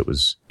experience, but it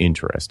was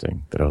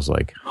interesting that I was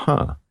like,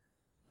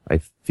 I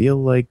feel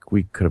like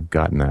we could have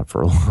gotten that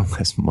for a lot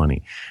less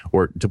money.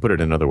 Or to put it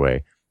another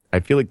way,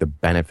 I feel like the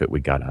benefit we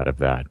got out of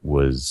that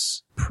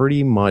was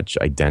pretty much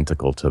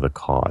identical to the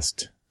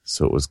cost.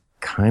 So it was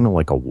kind of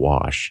like a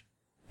wash.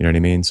 You know what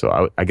I mean?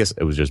 So I guess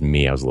it was just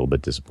me. I was a little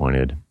bit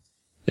disappointed.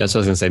 Yeah, so I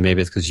was going to say, maybe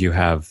it's because you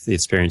have the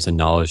experience and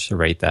knowledge to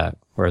rate that,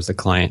 whereas the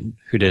client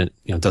who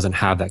doesn't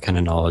have that kind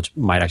of knowledge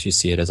might actually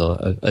see it as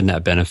a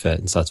net benefit.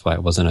 And so that's why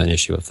it wasn't an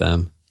issue with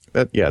them.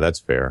 That's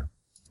fair.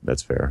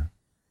 That's fair.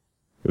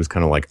 It was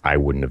kind of like I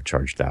wouldn't have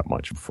charged that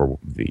much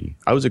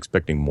I was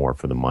expecting more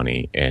for the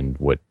money, and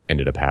what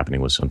ended up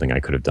happening was something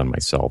I could have done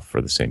myself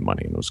for the same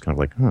money. And it was kind of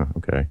like,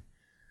 okay.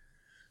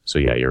 So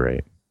yeah, you're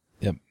right.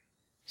 Yep.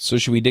 So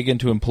should we dig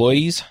into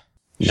employees?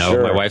 No,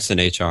 Sure. My wife's in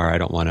HR. I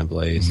don't want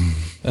employees.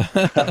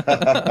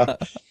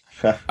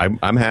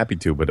 I'm happy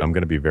to, but I'm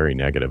going to be very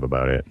negative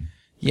about it.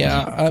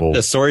 Yeah.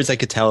 The stories I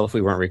could tell if we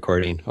weren't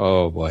recording.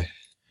 Oh boy.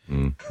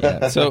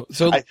 Yeah. So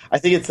I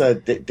think it's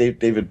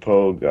David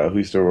Pogue, who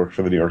used to work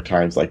for the New York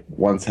Times, like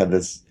once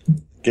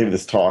gave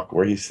this talk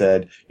where he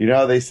said,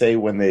 how they say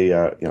when they,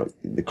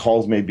 the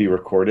calls may be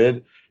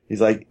recorded.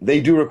 He's like, they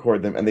do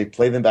record them and they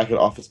play them back at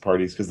office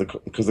parties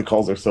because the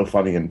calls are so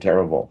funny and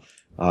terrible.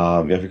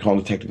 If you call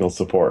them technical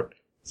support.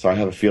 So I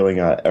have a feeling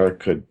Eric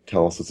could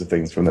tell all sorts of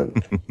things from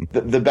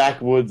the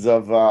backwoods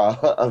of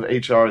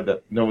HR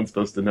that no one's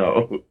supposed to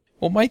know.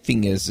 Well, my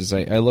thing is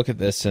I look at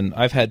this and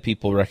I've had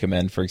people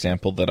recommend, for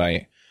example, that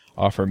I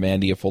offer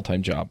Mandy a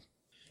full-time job.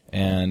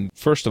 And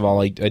first of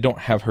all, I don't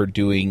have her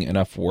doing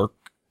enough work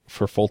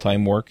for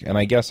full-time work. And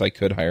I guess I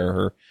could hire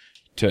her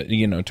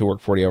to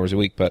work 40 hours a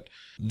week. But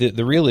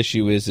the real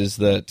issue is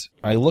that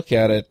I look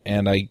at it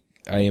and I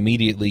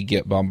immediately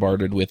get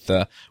bombarded with,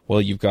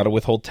 you've got to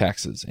withhold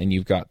taxes and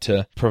you've got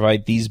to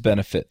provide these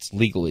benefits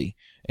legally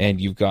and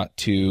you've got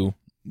to,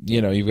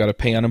 you've got to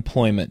pay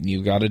unemployment and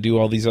you've got to do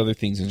all these other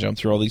things and jump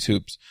through all these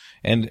hoops.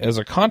 And as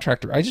a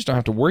contractor, I just don't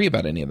have to worry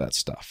about any of that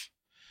stuff.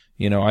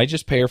 I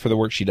just pay her for the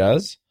work she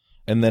does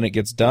and then it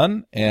gets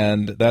done.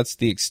 And that's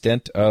the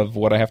extent of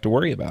what I have to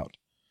worry about.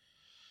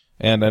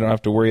 And I don't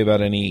have to worry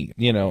about any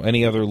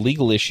other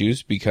legal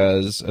issues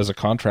because as a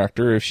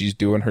contractor, if she's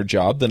doing her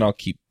job, then I'll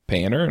keep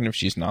paying her. And if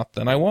she's not,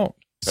 then I won't.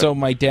 So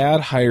my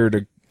dad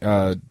hired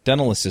a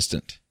dental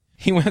assistant.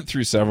 He went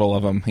through several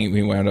of them.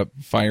 He wound up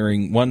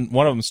firing one of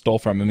them stole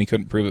from him. He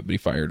couldn't prove it, but he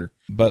fired her.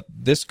 But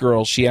this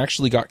girl, she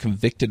actually got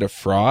convicted of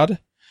fraud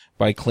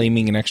by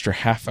claiming an extra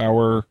half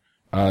hour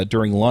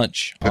during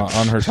lunch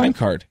on her time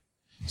card.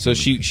 So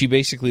she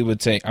basically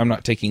would say, I'm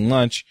not taking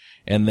lunch,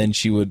 and then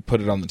she would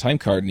put it on the time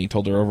card, and he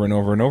told her over and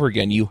over and over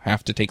again, you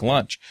have to take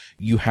lunch.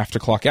 You have to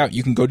clock out.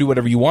 You can go do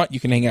whatever you want. You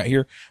can hang out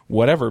here,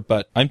 whatever,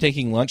 but I'm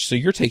taking lunch, so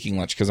you're taking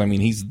lunch, because, I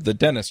mean, he's the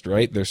dentist,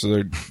 right?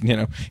 They're,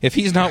 if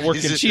he's not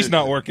working, she's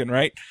not working,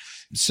 right?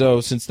 So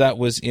since that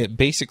was it,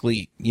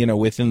 basically,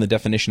 within the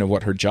definition of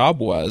what her job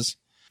was,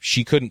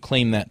 she couldn't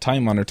claim that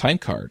time on her time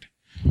card.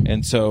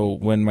 And so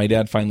when my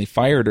dad finally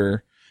fired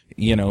her,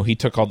 he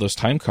took all those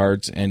time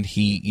cards and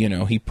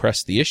he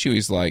pressed the issue.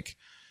 He's like,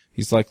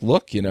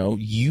 look,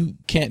 you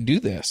can't do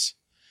this.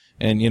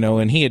 And,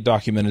 and he had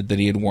documented that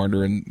he had warned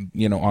her and,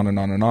 on and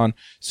on and on.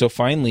 So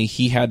finally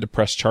he had to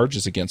press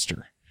charges against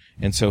her.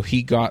 And so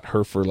he got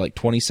her for like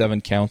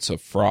 27 counts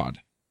of fraud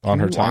on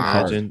her time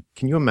card.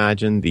 Can you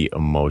imagine the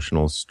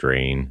emotional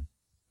strain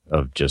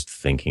of just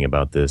thinking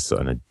about this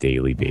on a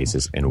daily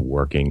basis and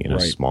working in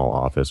a small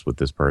office with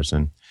this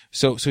person?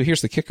 So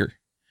here's the kicker.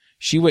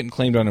 She went and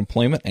claimed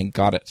unemployment and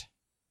got it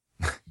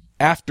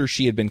after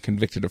she had been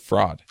convicted of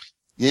fraud.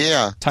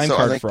 Yeah. Time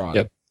card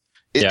fraud.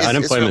 Yep.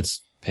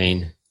 Unemployment's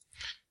pain.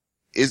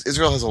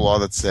 Israel has a law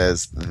that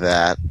says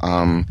that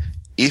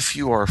if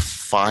you are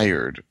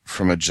fired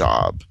from a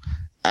job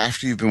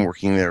after you've been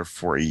working there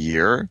for a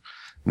year,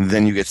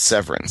 then you get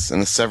severance.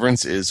 And the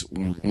severance is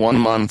 1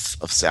 month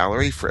of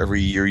salary for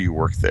every year you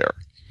work there.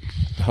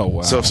 Oh,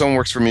 wow. So if someone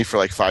works for me for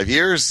like 5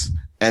 years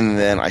and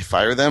then I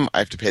fire them, I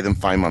have to pay them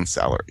 5 months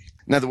salary.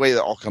 Now, the way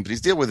that all companies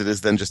deal with it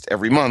is then just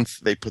every month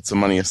they put some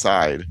money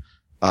aside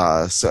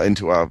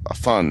into a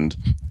fund,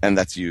 and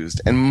that's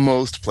used. And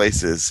most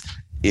places,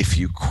 if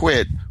you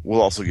quit,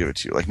 will also give it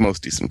to you, like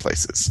most decent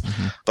places.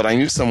 Mm-hmm. But I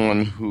knew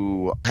someone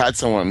who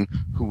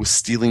was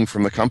stealing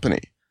from the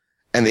company,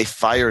 and they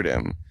fired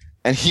him.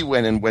 And he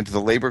went to the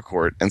labor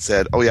court and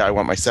said, oh, yeah, I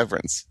want my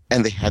severance.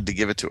 And they had to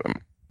give it to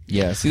him.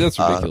 Yeah, see, that's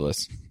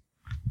ridiculous.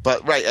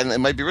 But right, and it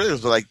might be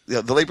ridiculous, but like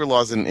the labor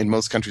laws in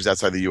most countries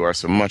outside the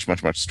U.S. are much,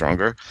 much, much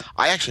stronger.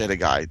 I actually had a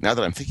guy, now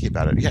that I'm thinking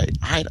about it,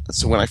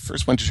 so when I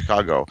first went to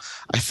Chicago,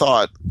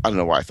 I don't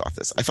know why I thought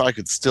this. I thought I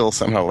could still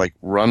somehow like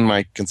run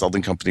my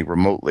consulting company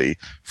remotely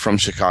from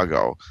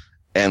Chicago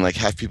and like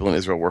have people in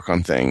Israel work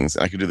on things,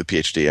 and I could do the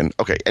PhD. And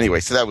okay, anyway,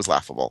 so that was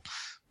laughable.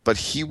 But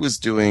he was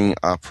doing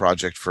a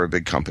project for a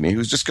big company. He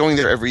was just going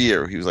there every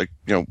year. He was like,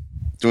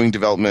 doing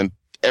development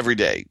every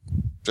day,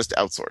 just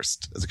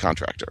outsourced as a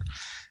contractor.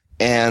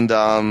 And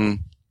so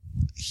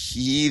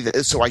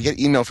I get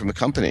email from the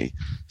company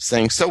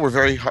saying, so we're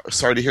very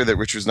sorry to hear that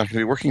Richard's not going to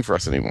be working for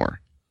us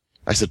anymore.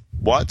 I said,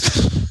 what?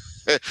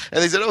 And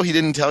they said, oh, he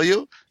didn't tell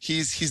you?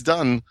 He's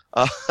done.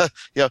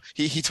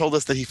 He told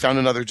us that he found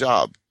another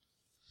job.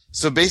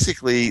 So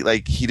basically,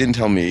 like, he didn't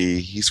tell me.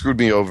 He screwed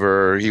me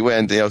over. He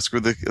went,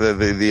 screwed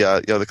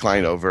the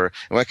client over. And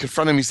when I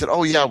confronted him, he said,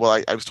 oh, yeah,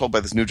 well, I was told by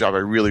this new job I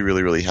really,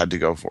 really, really had to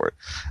go for it.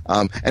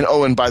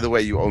 And by the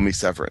way, you owe me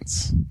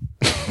severance.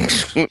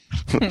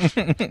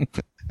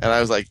 And I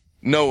was like,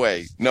 no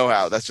way, no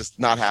how. That's just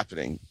not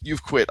happening.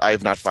 You've quit. I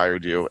have not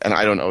fired you, and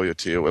I don't owe you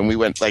to. And we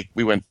went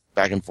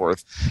back and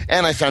forth.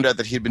 And I found out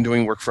that he had been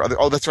doing work for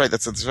oh, that's right.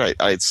 That's right.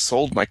 I had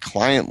sold my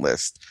client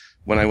list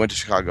when I went to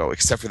Chicago,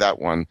 except for that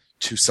one,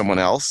 to someone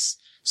else.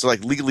 So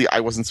like legally I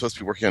wasn't supposed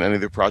to be working on any of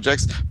their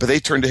projects, but they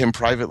turned to him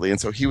privately. And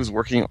so he was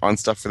working on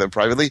stuff for them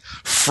privately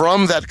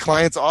from that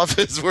client's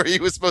office where he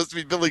was supposed to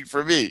be billing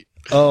for me.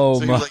 Oh,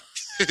 so he was like,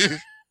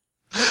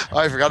 oh,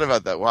 I forgot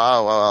about that.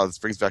 Wow. This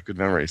brings back good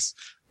memories.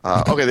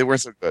 Okay. They weren't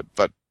so good,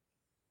 but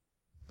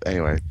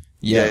anyway.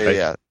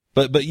 Yeah.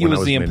 But you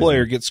as the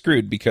employer get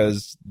screwed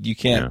because you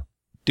can't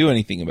do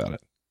anything about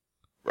it.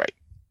 Right.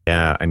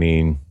 Yeah. I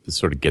mean, this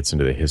sort of gets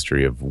into the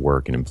history of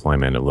work and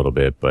employment a little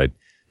bit, but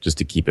just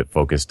to keep it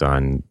focused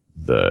on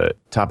the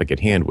topic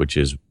at hand, which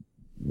is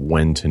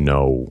when to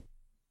know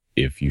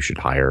if you should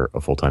hire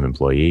a full-time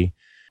employee.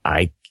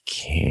 I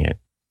can't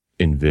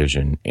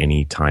envision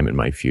any time in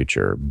my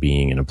future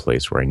being in a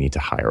place where I need to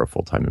hire a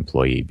full-time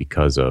employee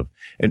because of,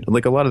 and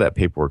like a lot of that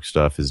paperwork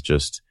stuff is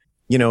just,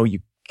 you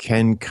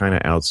can kind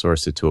of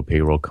outsource it to a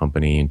payroll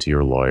company and to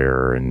your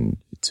lawyer and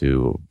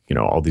to,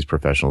 all these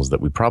professionals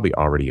that we probably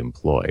already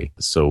employ.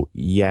 So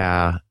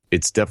yeah,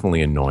 it's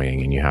definitely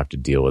annoying and you have to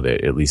deal with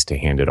it, at least to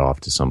hand it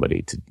off to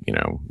somebody to,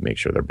 make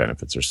sure their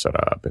benefits are set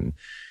up.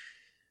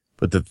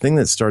 But the thing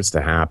that starts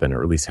to happen,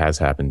 or at least has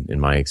happened in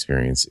my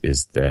experience,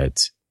 is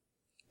that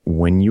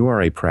when you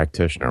are a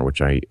practitioner,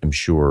 which I am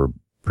sure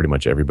pretty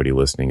much everybody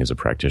listening is a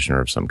practitioner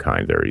of some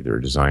kind, they're either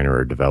a designer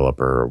or a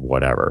developer or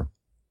whatever,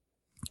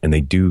 and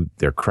they do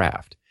their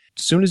craft.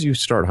 As soon as you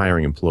start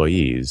hiring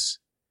employees,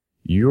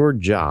 your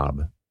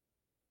job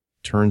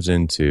turns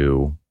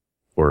into,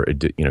 or,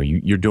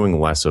 you're doing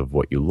less of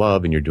what you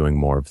love and you're doing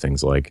more of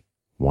things like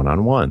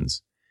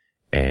one-on-ones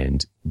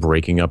and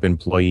breaking up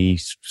employee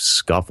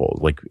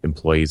scuffles, like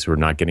employees who are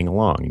not getting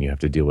along, and you have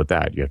to deal with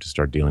that. You have to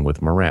start dealing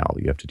with morale.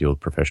 You have to deal with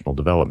professional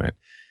development,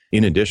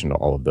 in addition to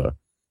all of the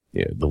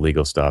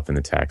legal stuff and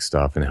the tax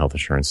stuff and the health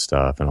insurance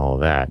stuff and all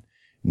of that.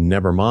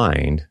 Never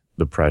mind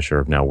the pressure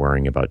of now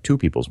worrying about two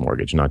people's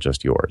mortgage, not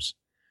just yours.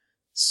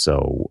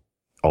 So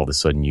all of a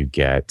sudden you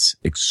get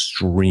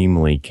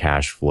extremely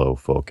cash flow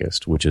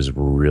focused, which is a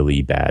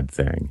really bad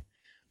thing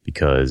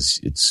because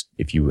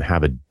if you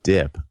have a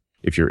dip,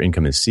 if your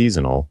income is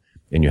seasonal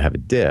and you have a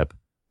dip,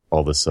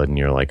 all of a sudden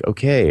you're like,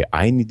 okay,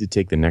 I need to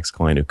take the next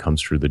client who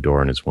comes through the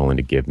door and is willing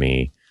to give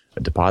me a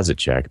deposit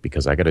check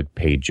because I got to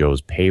pay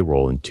Joe's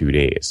payroll in 2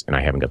 days and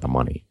I haven't got the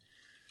money.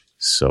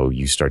 So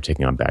you start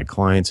taking on bad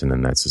clients, and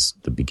then that's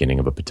just the beginning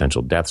of a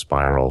potential death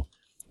spiral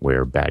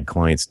where bad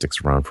client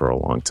sticks around for a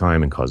long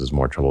time and causes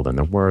more trouble than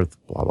they're worth,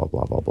 blah, blah,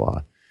 blah, blah,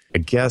 blah. I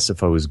guess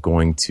if I was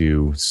going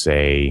to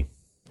say,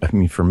 I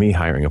mean, for me,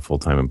 hiring a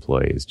full-time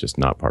employee is just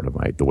not part of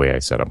the way I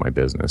set up my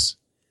business.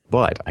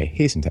 But I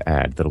hasten to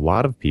add that a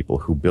lot of people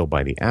who bill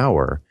by the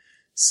hour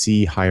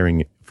see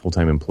hiring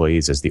full-time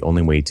employees as the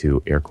only way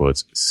to, air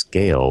quotes,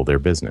 scale their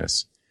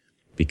business,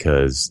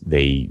 because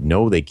they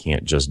know they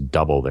can't just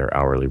double their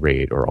hourly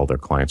rate or all their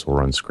clients will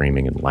run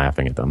screaming and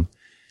laughing at them.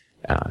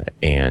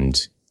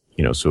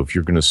 So if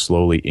you're going to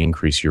slowly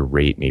increase your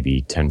rate,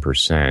 maybe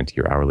 10%,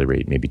 your hourly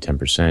rate, maybe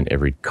 10%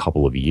 every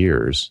couple of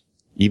years,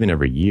 even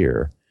every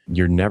year,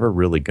 you're never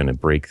really going to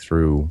break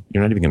through.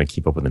 You're not even going to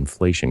keep up with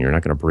inflation. You're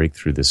not going to break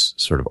through this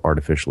sort of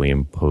artificially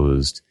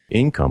imposed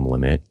income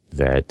limit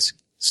that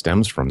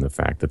stems from the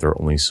fact that there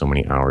are only so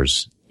many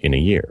hours in a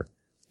year.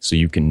 So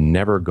you can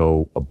never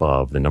go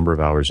above the number of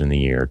hours in the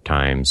year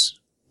times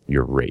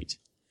your rate.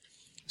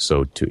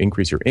 So to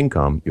increase your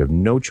income, you have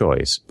no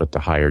choice but to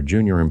hire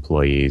junior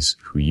employees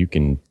who you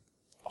can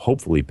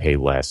hopefully pay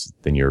less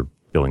than you're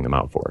billing them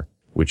out for,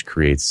 which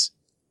creates,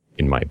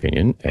 in my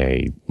opinion,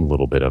 a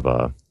little bit of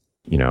a,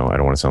 I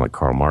don't want to sound like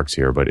Karl Marx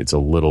here, but it's a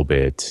little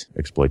bit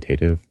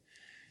exploitative.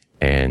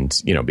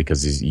 And,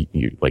 because you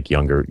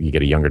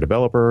get a younger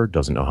developer,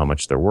 doesn't know how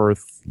much they're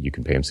worth. You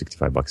can pay them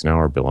 $65 an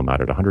hour, bill them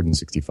out at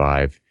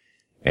 $165,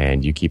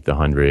 and you keep the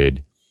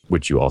 $100,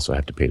 which you also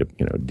have to pay to,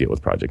 deal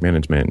with project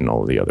management and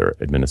all of the other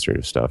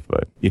administrative stuff.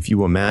 But if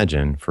you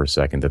imagine for a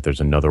second that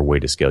there's another way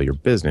to scale your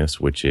business,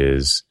 which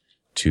is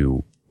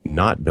to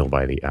not bill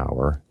by the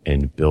hour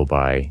and bill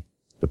by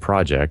the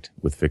project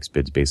with fixed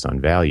bids based on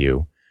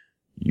value,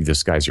 the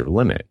sky's your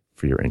limit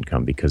for your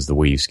income, because the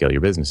way you scale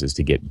your business is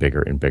to get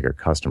bigger and bigger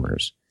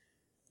customers.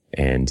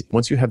 And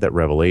once you have that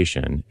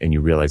revelation and you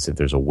realize that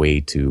there's a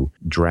way to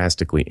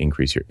drastically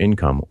increase your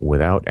income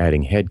without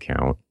adding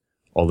headcount,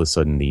 all of a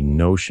sudden the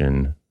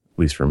notion, at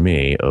least for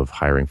me, of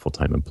hiring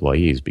full-time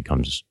employees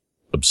becomes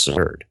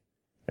absurd.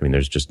 I mean,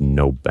 there's just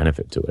no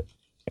benefit to it.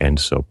 And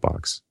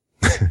soapbox.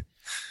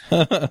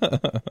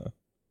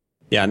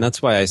 Yeah, and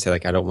that's why I say,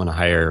 I don't want to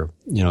hire,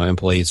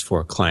 employees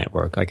for client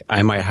work.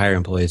 I might hire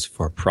employees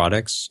for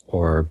products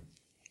or,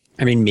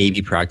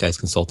 maybe productized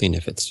consulting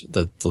if it's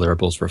the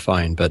deliverables were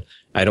fine, but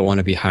I don't want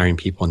to be hiring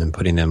people and then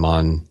putting them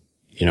on,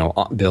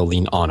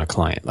 building on a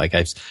client.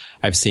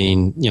 I've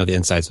seen, the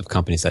insides of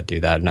companies that do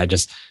that, and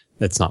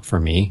that's not for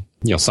me.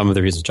 Some of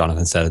the reasons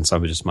Jonathan said and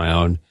some are just my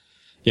own,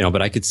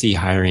 but I could see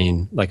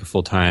hiring a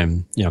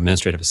full-time,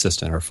 administrative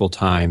assistant or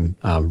full-time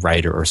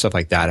writer or stuff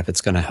like that if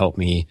it's going to help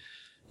me,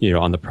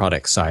 on the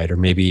product side, or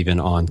maybe even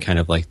on kind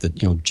of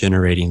the,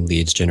 generating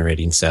leads,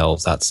 generating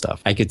sales, that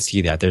stuff. I could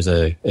see that there's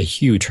a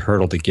huge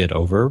hurdle to get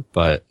over,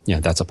 but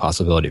that's a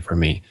possibility for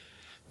me.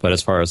 But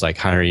as far as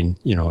hiring,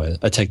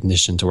 a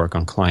technician to work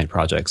on client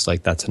projects,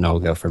 that's a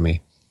no-go for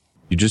me.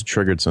 You just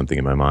triggered something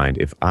in my mind.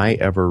 If I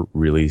ever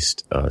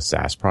released a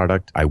SaaS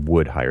product, I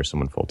would hire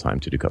someone full-time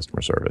to do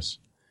customer service.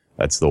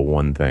 That's the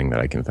one thing that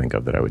I can think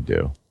of that I would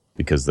do.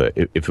 Because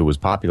if it was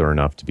popular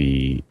enough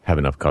to have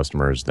enough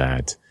customers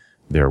that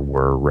there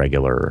were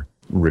regular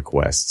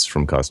requests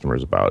from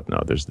customers about, no,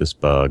 there's this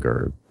bug,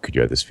 or could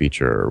you add this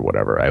feature, or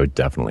whatever, I would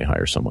definitely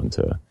hire someone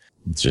to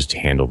just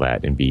handle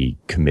that and be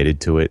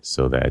committed to it,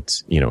 so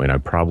that, and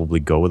I'd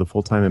probably go with a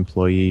full-time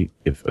employee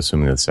if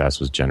assuming that SaaS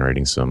was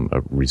generating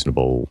a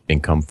reasonable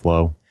income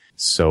flow,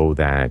 so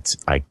that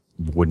I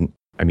wouldn't,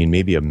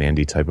 maybe a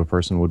Mandy type of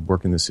person would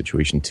work in this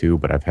situation too,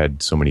 but I've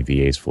had so many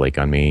VAs flake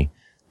on me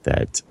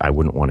that I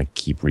wouldn't want to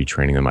keep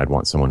retraining them. I'd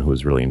want someone who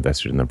was really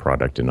invested in the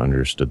product and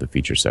understood the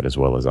feature set as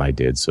well as I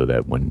did, so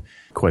that when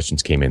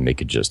questions came in, they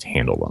could just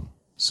handle them.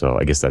 So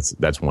I guess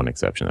that's one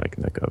exception that I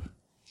can think of.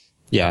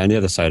 Yeah, and the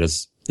other side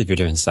is, if you're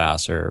doing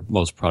SaaS or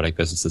most product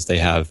businesses, they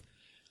have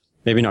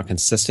maybe not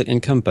consistent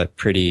income, but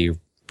pretty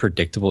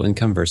predictable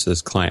income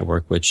versus client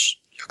work, which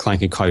your client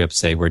can call you up and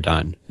say, we're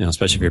done.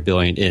 Especially if you're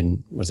billing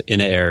in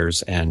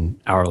errors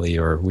and hourly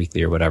or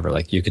weekly or whatever,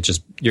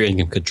 your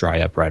income could dry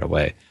up right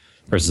away.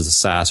 Versus a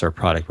SaaS or a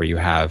product where you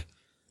have,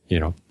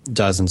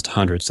 dozens to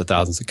hundreds to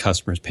thousands of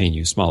customers paying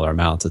you smaller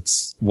amounts.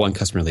 It's one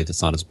customer leaves,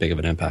 it's not as big of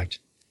an impact.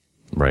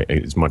 Right.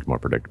 It's much more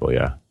predictable.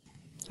 Yeah.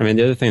 The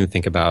other thing to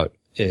think about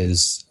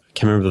is, I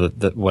can't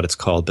remember what it's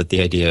called, but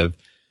the idea of,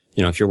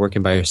 if you're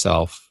working by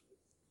yourself,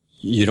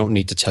 you don't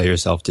need to tell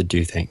yourself to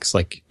do things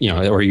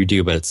or you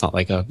do, but it's not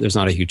there's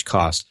not a huge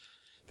cost.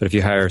 But if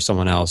you hire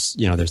someone else,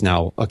 there's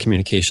now a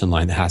communication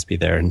line that has to be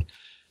there. And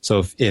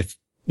so if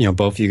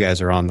both of you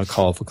guys are on the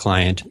call with a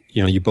client,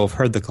 you both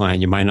heard the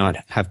client, you might not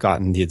have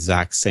gotten the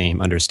exact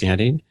same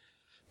understanding,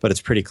 but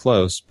it's pretty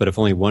close. But if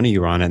only one of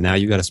you are on it, now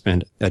you got to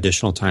spend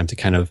additional time to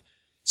kind of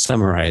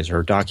summarize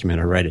or document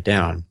or write it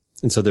down.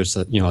 And so there's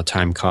a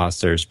time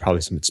cost. There's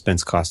probably some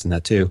expense cost in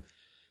that too.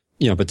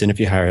 But then if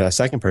you hire a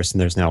second person,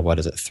 there's now,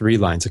 3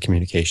 lines of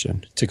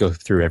communication to go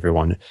through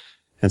everyone.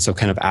 And so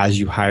kind of as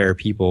you hire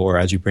people or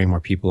as you bring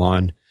more people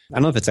on, I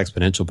don't know if it's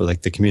exponential, but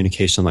like the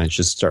communication lines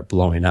just start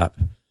blowing up.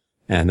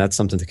 And that's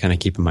something to kind of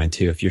keep in mind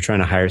too. If you're trying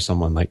to hire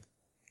someone, like,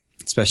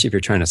 especially if you're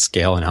trying to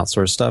scale and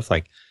outsource stuff,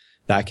 like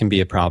that can be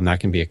a problem. That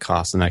can be a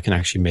cost, and that can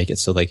actually make it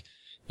so like,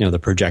 the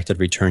projected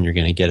return you're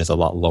going to get is a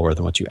lot lower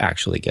than what you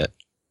actually get.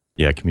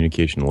 Yeah.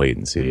 Communication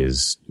latency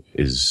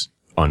is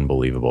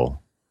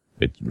unbelievable.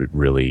 It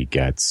really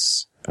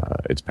gets,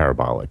 it's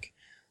parabolic.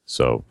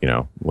 So,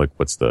 like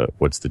what's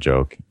the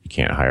joke? You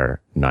can't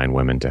hire 9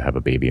 women to have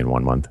a baby in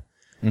 1 month.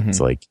 Mm-hmm.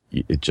 It's like,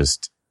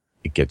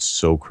 it gets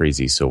so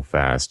crazy so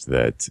fast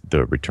that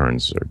the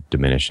returns are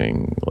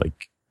diminishing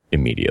like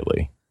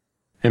immediately.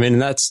 I mean,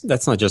 that's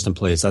not just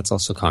employees. That's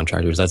also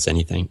contractors. That's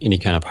anything, any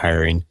kind of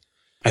hiring.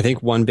 I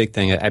think one big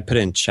thing I put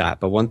in chat,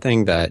 but one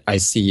thing that I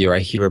see or I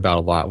hear about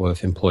a lot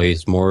with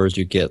employees more as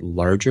you get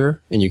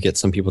larger and you get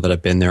some people that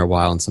have been there a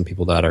while and some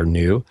people that are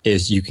new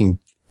is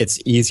it's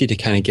easy to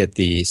kind of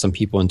get some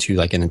people into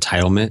like an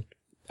entitlement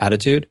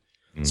attitude.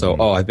 Mm-hmm.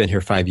 So, I've been here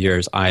 5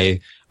 years.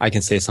 I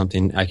can say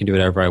something. I can do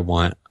whatever I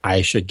want.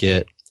 I should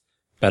get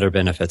better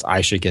benefits.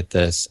 I should get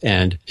this.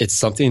 And it's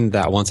something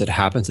that once it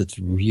happens, it's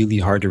really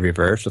hard to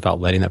reverse without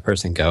letting that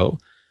person go.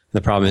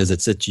 The problem is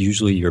it's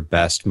usually your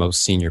best,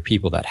 most senior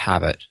people that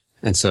have it.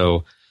 And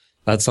so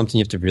that's something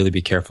you have to really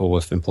be careful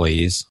with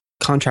employees.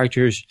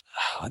 Contractors,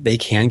 they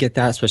can get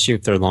that, especially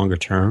if they're longer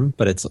term,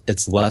 but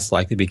it's less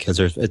likely because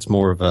it's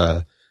more of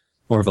a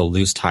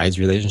loose ties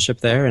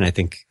relationship there. And I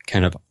think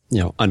kind of,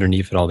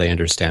 underneath it all, they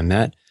understand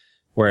that.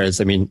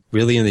 Whereas, I mean,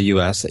 really in the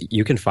US,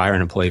 you can fire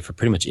an employee for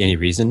pretty much any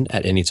reason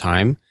at any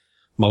time.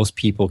 Most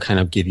people kind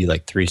of give you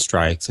like 3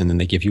 strikes and then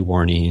they give you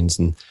warnings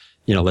and,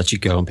 let you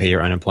go and pay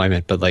your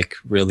unemployment. But like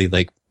really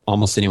like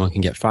almost anyone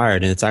can get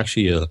fired. And it's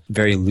actually a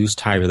very loose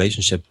tie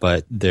relationship,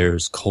 but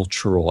there's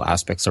cultural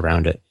aspects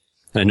around it.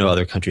 And I know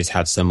other countries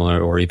have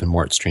similar or even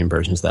more extreme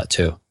versions of that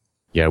too.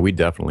 Yeah, we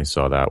definitely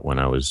saw that when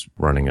I was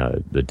running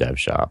the dev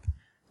shop.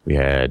 We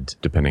had,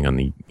 depending on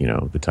the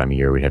time of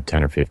year, we'd have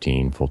 10 or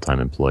 15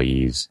 full-time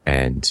employees.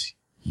 And,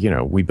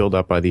 we billed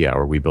up by the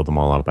hour. We billed them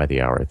all out by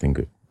the hour. I think,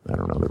 I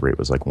don't know, the rate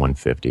was like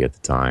 $150 at the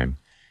time.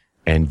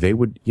 And they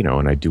would,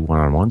 and I'd do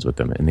one-on-ones with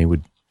them.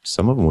 And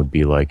some of them would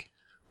be like,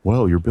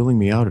 well, you're billing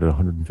me out at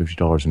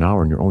 $150 an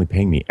hour and you're only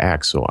paying me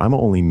X. So I'm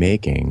only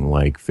making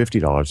like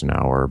 $50 an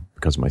hour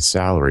because of my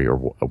salary or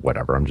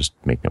whatever. I'm just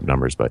making up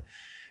numbers.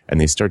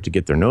 And they start to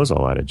get their nose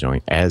all out of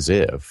joint as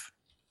if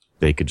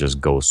they could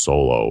just go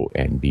solo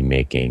and be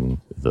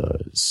making the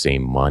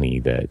same money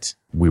that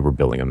we were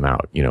billing them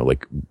out.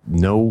 Like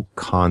no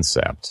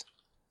concept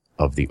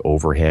of the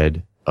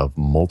overhead of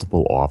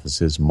multiple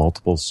offices,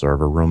 multiple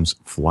server rooms,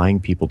 flying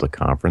people to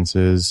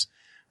conferences,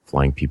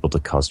 flying people to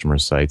customer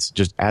sites,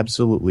 just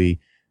absolutely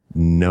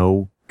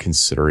no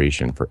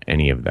consideration for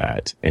any of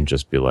that. And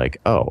just be like,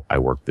 oh, I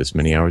work this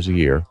many hours a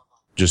year.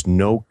 Just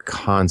no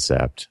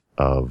concept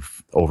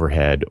of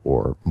overhead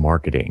or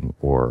marketing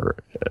or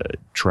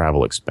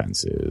travel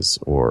expenses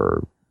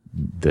or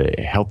the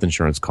health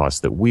insurance costs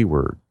that we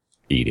were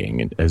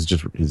eating. And it's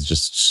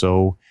just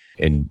so,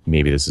 and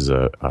maybe this is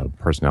a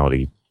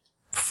personality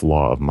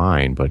flaw of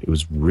mine, but it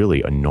was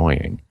really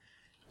annoying.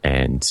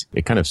 And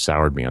it kind of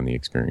soured me on the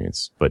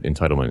experience. But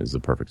entitlement is the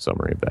perfect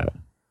summary of that.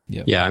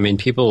 Yep. Yeah. I mean,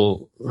 a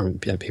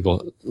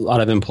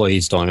lot of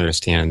employees don't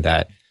understand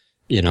that,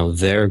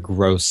 their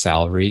gross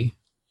salary,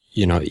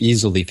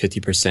 easily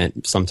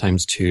 50%,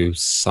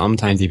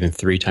 sometimes even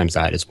 3 times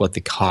that is what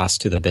the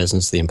cost to the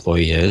business the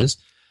employee is.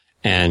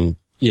 And,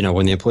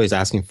 when the employee is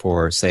asking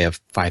for, say, a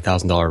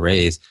 $5,000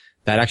 raise,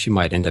 that actually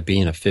might end up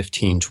being a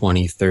 15,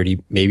 20,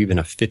 30, maybe even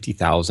a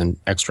 50,000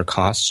 extra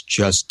costs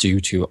just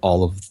due to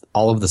all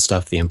of the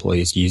stuff the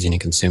employee is using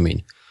and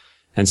consuming.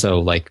 And so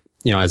like,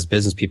 as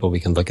business people, we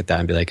can look at that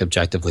and be like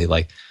objectively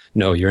like,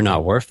 no, you're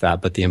not worth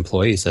that. But the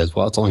employee says,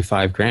 well, it's only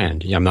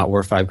 $5,000. Yeah, I'm not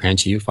worth $5,000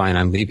 to you. Fine.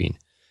 I'm leaving.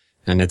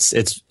 And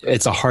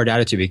it's a hard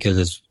attitude because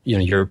it's,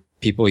 your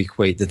people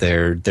equate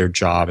their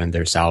job and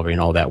their salary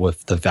and all that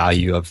with the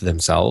value of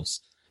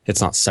themselves. It's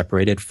not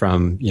separated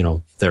from,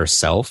 their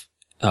self.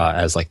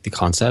 As like the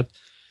concept.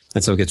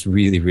 And so it gets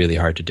really, really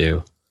hard to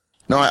do.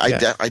 No, I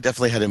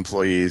definitely had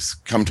employees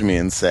come to me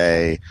and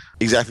say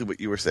exactly what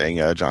you were saying,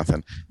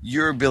 Jonathan.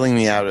 You're billing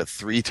me out at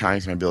 3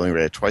 times my billing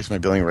rate, twice my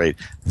billing rate.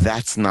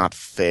 That's not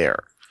fair.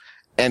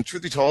 And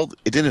truth be told,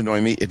 it didn't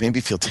annoy me. It made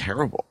me feel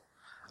terrible.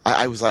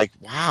 I was like,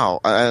 wow.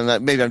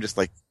 And maybe I'm just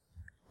like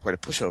quite a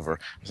pushover.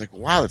 I was like,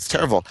 wow, that's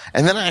terrible.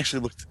 And then I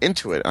actually looked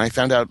into it and I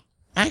found out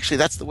actually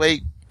that's the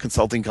way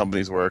consulting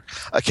companies work,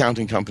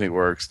 accounting company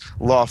works,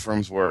 law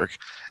firms work.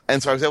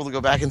 And so I was able to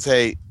go back and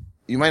say,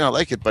 you might not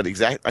like it, but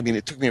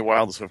it took me a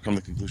while to sort of come to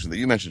the conclusion that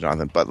you mentioned,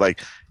 Jonathan, but like,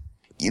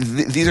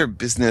 these are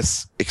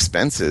business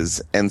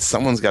expenses and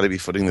someone's got to be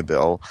footing the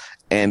bill.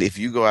 And if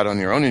you go out on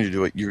your own and you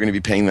do it, you're going to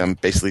be paying them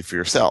basically for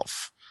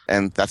yourself.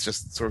 And that's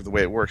just sort of the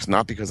way it works,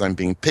 not because I'm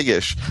being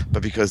piggish,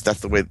 but because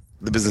that's the way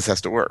the business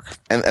has to work.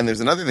 And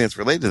there's another thing that's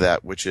related to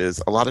that, which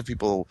is a lot of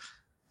people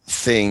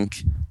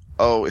think,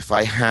 oh, if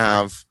I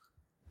have,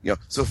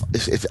 so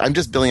if I'm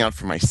just billing out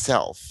for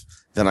myself,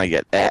 then I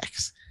get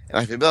X.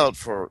 And if I bill out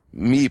for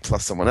me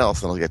plus someone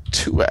else, then I'll get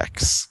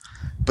 2X.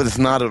 But it's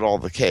not at all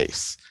the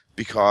case,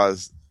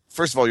 because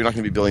first of all, you're not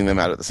going to be billing them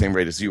out at the same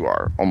rate as you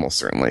are, almost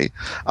certainly.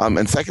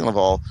 And second of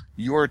all,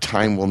 your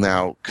time will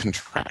now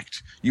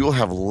contract. You will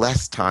have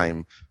less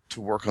time to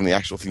work on the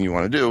actual thing you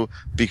want to do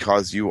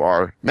because you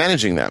are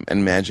managing them,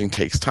 and managing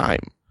takes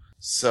time.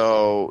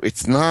 So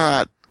it's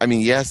not,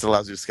 yes, it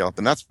allows you to scale up,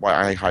 and that's why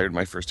I hired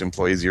my first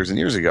employees years and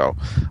years ago.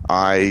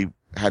 I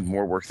had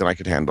more work than I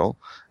could handle,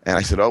 and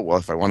I said, oh, well,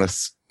 if I want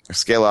to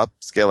scale up,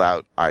 scale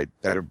out, I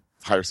better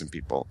hire some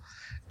people.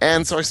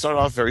 And so I started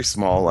off very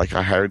small, like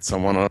I hired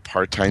someone on a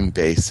part-time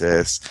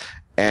basis,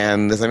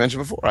 and as I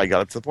mentioned before, I got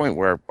up to the point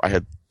where I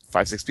had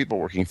 5-6 people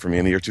working for me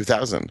in the year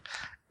 2000.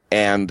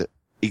 And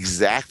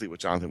exactly what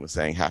Jonathan was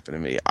saying happened to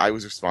me. I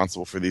was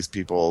responsible for these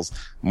people's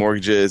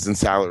mortgages and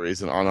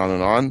salaries and on and on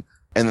and on.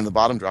 And then the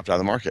bottom dropped out of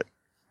the market.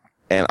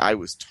 And I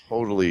was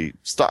totally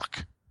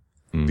stuck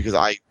because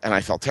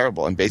I felt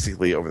terrible. And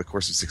basically over the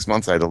course of 6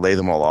 months, I had to lay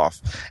them all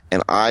off.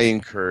 And I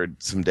incurred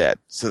some debt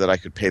so that I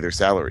could pay their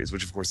salaries,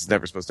 which of course is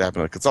never supposed to happen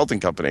in a consulting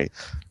company.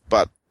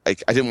 But I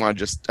didn't want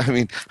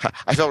to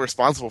I felt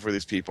responsible for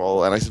these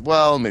people. And I said,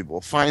 well, maybe we'll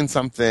find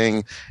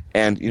something.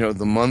 And,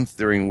 the month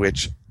during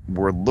which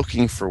we're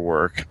looking for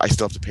work, I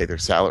still have to pay their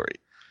salary.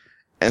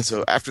 And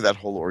so after that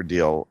whole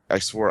ordeal, I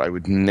swore I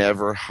would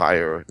never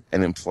hire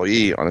an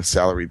employee on a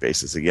salary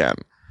basis again.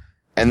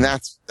 And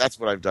that's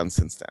what I've done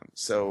since then.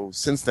 So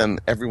since then,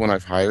 everyone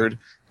I've hired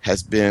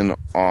has been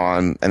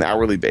on an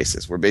hourly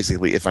basis, where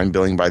basically if I'm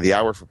billing by the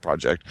hour for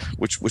project,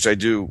 which I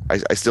do,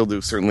 I still do,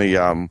 certainly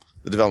the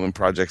development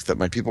projects that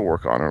my people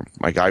work on, or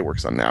my guy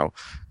works on now,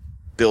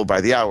 bill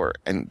by the hour.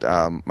 And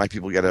my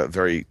people get a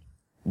very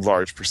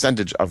large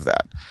percentage of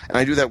that. And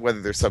I do that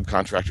whether they're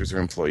subcontractors or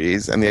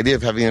employees. And the idea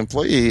of having an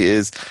employee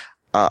is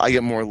I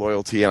get more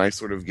loyalty, and I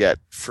sort of get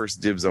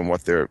first dibs on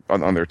what they're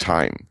on their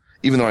time.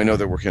 Even though I know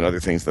they're working on other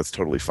things, that's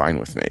totally fine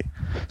with me.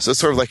 So it's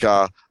sort of like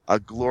a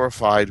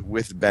glorified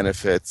with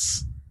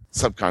benefits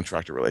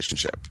subcontractor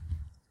relationship.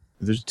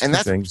 And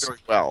that's very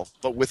well,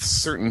 but with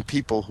certain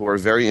people who are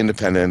very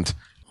independent,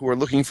 who are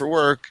looking for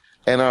work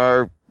and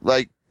are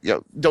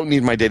don't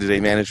need my day-to-day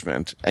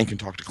management and can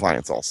talk to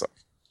clients also.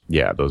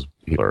 Yeah, those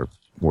people are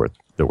worth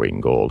their weight in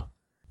gold.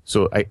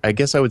 So I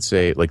guess I would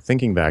say,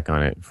 thinking back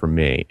on it, for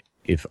me,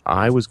 if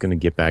I was going to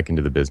get back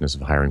into the business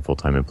of hiring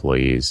full-time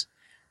employees,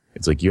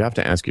 it's you have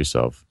to ask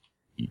yourself,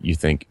 you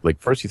think,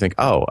 first you think,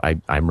 oh,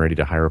 I'm ready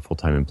to hire a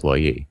full-time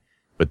employee.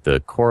 But the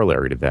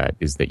corollary to that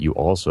is that you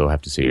also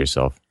have to say to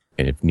yourself,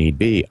 and if need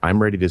be,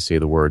 I'm ready to say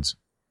the words,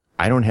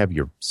 I don't have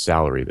your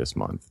salary this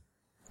month,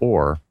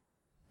 or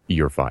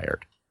you're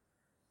fired.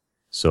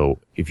 So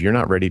if you're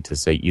not ready to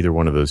say either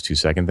one of those two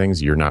second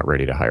things, you're not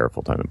ready to hire a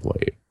full-time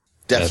employee.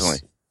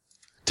 Definitely.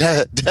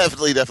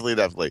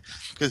 Definitely.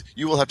 Because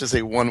you will have to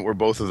say one or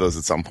both of those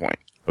at some point.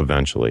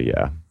 Eventually,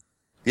 yeah.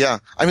 Yeah.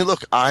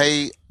 Look,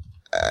 as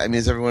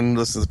everyone who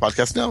listens to the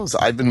podcast knows,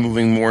 I've been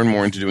moving more and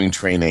more into doing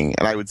training.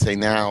 And I would say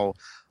now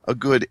a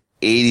good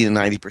 80 to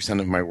 90%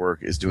 of my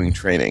work is doing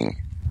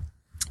training.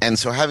 And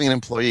so having an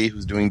employee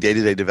who's doing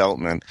day-to-day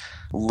development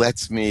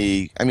lets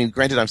me,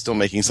 granted I'm still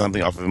making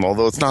something off of him,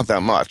 although it's not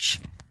that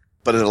much,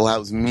 but it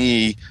allows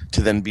me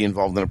to then be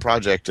involved in a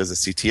project as a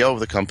CTO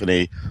of the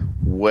company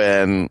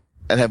and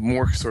have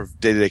more sort of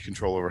day-to-day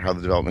control over how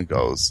the development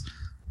goes.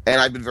 And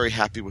I've been very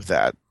happy with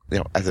that,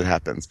 as it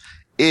happens.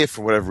 If,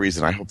 for whatever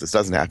reason, I hope this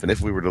doesn't happen,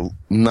 if we were to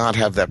not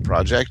have that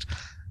project,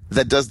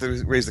 that does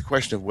raise the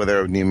question of whether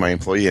I would need my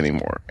employee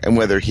anymore, and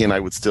whether he and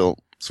I would still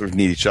sort of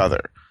need each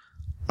other.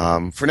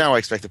 For now, I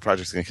expect the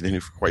project's going to continue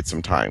for quite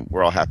some time.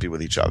 We're all happy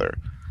with each other.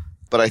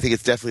 But I think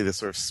it's definitely this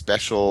sort of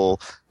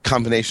special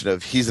combination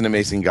of he's an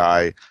amazing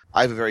guy.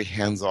 I have a very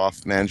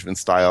hands-off management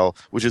style,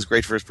 which is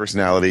great for his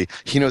personality.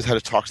 He knows how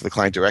to talk to the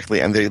client directly,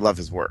 and they love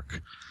his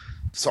work.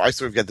 So I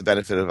sort of get the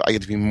benefit of I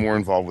get to be more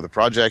involved with the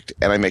project,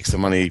 and I make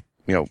some money,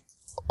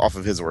 off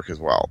of his work as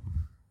well.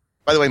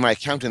 By the way, my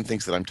accountant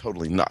thinks that I'm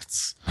totally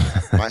nuts.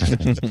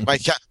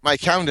 My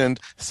accountant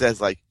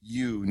says,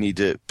 you need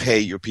to pay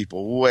your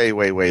people way,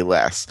 way, way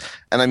less.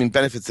 And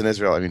benefits in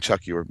Israel,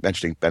 Chuck, you were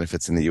mentioning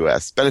benefits in the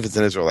U.S. Benefits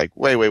in Israel are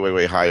way, way, way,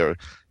 way higher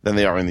than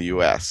they are in the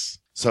U.S.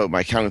 So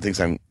my accountant thinks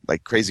I'm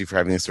crazy for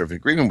having this sort of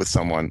agreement with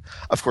someone.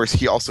 Of course,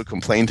 he also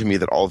complained to me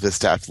that all of his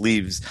staff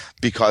leaves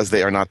because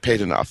they are not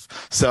paid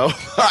enough. So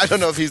I don't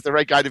know if he's the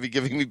right guy to be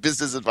giving me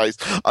business advice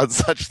on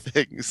such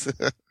things.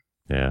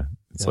 Yeah.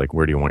 It's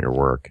where do you want your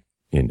work?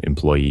 In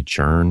employee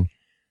churn,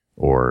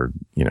 or,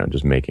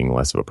 just making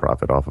less of a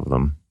profit off of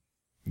them?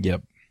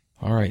 Yep.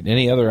 All right.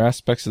 Any other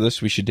aspects of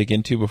this we should dig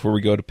into before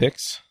we go to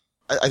picks?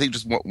 I think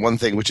just one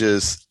thing, which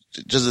is,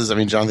 just as,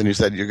 Jonathan, you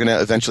said, you're going to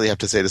eventually have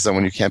to say to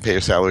someone you can't pay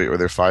your salary or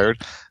they're fired.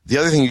 The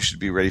other thing you should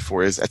be ready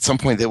for is at some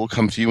point they will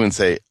come to you and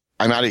say,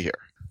 I'm out of here.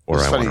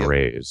 Or I want to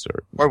raise.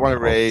 Or I want to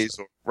raise.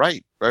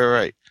 Right.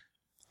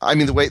 I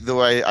mean, the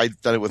way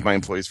I've done it with my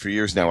employees for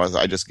years now is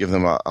I just give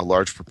them a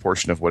large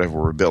proportion of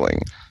whatever we're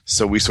billing.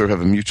 So we sort of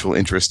have a mutual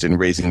interest in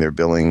raising their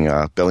billing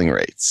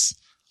rates.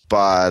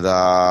 But,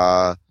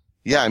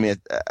 yeah, I mean,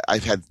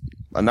 I've had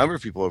a number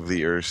of people over the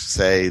years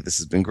say this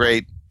has been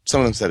great. Some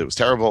of them said it was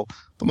terrible,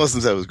 but most of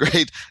them said it was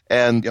great.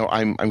 And,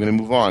 I'm going to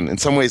move on. In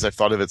some ways, I've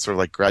thought of it sort of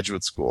like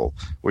graduate school,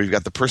 where you've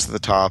got the person at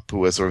the top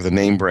who has sort of the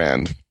name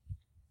brand,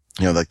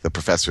 like the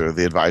professor,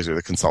 the advisor,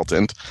 the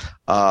consultant.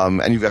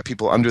 And you've got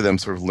people under them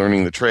sort of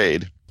learning the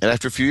trade. And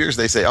after a few years,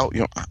 they say, oh,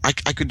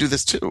 I could do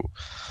this too.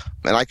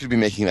 And I could be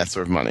making that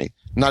sort of money.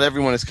 Not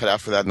everyone is cut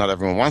out for that. Not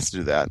everyone wants to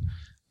do that,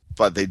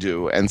 but they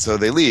do. And so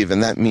they leave.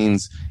 And that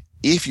means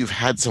if you've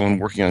had someone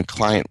working on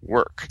client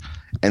work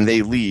and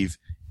they leave,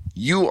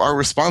 you are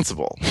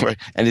responsible, right?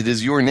 And it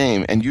is your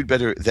name, and you'd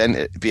better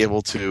then be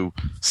able to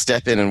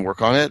step in and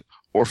work on it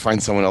or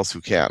find someone else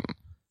who can,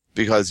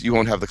 because you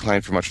won't have the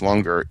client for much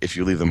longer if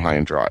you leave them high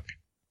and dry.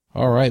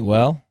 All right,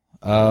 well,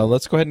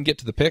 let's go ahead and get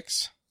to the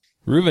picks.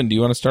 Reuven, do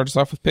you want to start us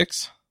off with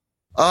picks?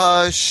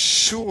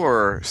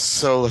 Sure.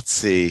 So let's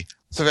see.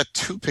 So I've got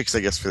 2 picks,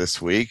 I guess, for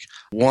this week.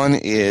 One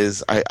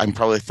is I'm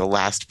probably the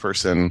last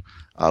person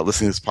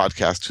listening to this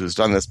podcast who's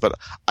done this, but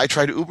I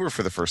tried Uber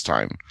for the first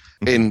time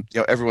in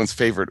everyone's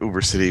favorite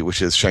Uber city,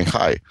 which is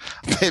Shanghai.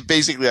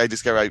 Basically, I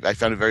discovered I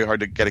found it very hard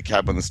to get a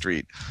cab on the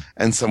street,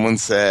 and someone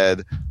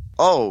said,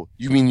 "Oh,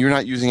 you mean you're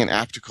not using an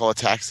app to call a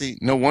taxi?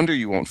 No wonder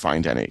you won't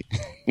find any."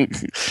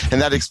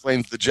 And that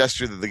explains the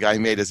gesture that the guy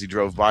made as he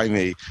drove by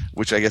me,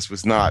 which I guess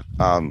was not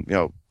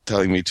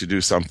telling me to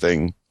do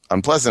something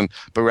unpleasant,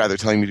 but rather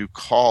telling me to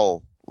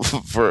call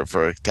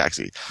for a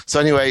taxi. So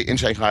anyway, in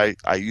Shanghai,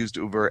 I used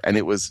Uber, and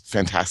it was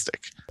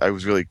fantastic. I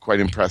was really quite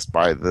impressed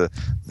by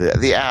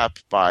the app,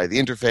 by the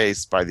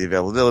interface, by the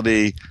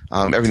availability.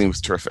 Everything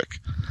was terrific.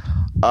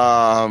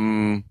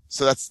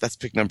 So that's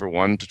pick number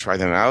 1, to try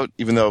them out,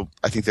 even though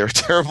I think they're a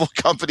terrible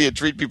company and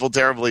treat people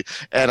terribly.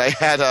 And I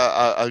had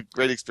a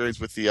great experience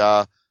with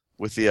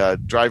the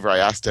driver. I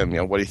asked him,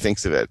 what he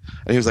thinks of it,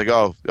 and he was like,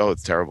 "Oh,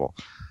 it's terrible."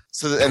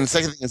 So, and the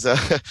second thing is,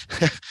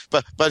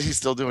 but he's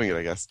still doing it,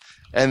 I guess.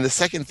 And the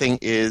second thing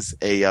is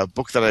a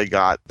book that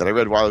I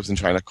read while I was in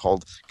China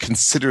called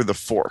Consider the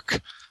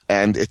Fork.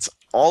 And it's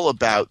all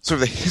about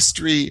sort of the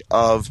history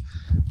of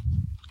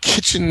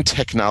kitchen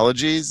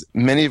technologies,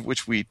 many of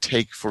which we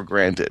take for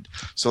granted.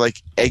 So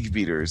like egg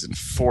beaters and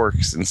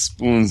forks and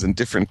spoons and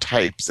different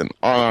types and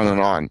on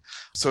and on.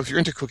 So if you're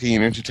into cooking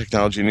and you're into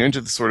technology and you're into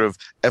the sort of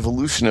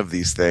evolution of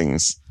these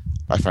things,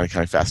 I find it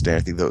kind of fascinating.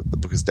 I think the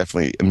book is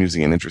definitely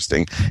amusing and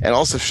interesting, and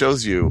also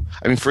shows you,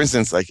 for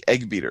instance, like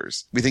egg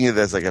beaters. We think of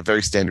it as like a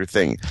very standard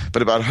thing,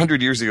 but about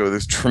 100 years ago,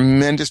 there's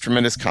tremendous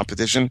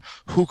competition.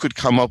 Who could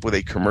come up with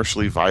a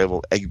commercially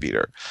viable egg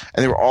beater?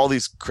 And there were all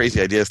these crazy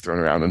ideas thrown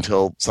around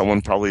until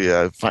someone probably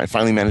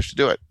finally managed to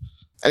do it.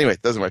 Anyway,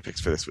 those are my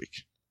picks for this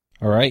week.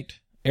 All right.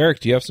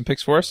 Eric, do you have some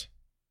picks for us?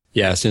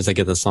 Yeah, as soon as I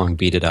get the song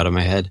Beat It out of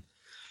my head.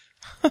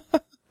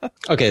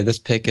 Okay, this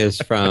pick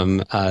is from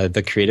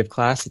the creative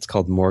class. It's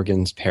called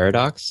Morgan's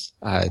Paradox.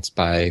 It's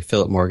by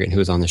Philip Morgan, who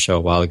was on the show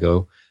a while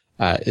ago.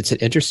 It's an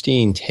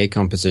interesting take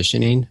on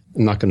positioning.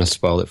 I'm not going to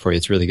spoil it for you.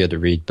 It's really good to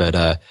read,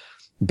 but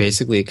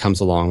basically it comes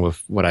along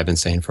with what I've been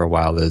saying for a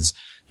while, is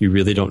you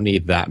really don't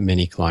need that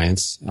many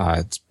clients.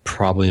 It's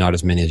probably not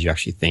as many as you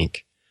actually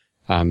think.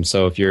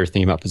 So if you're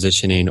thinking about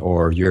positioning,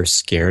 or you're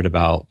scared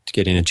about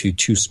getting into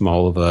too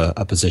small of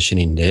a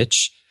positioning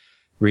niche,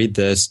 read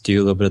this, do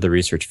a little bit of the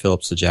research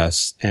Philip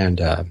suggests,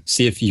 and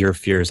see if your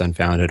fear is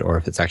unfounded or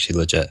if it's actually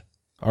legit.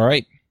 All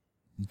right.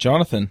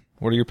 Jonathan,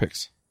 what are your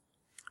picks?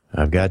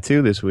 I've got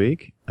 2 this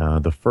week.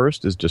 The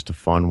first is just a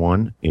fun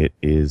one. It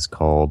is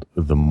called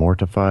The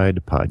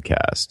Mortified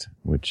Podcast,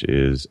 which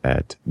is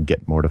at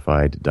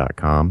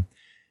getmortified.com.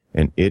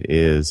 And it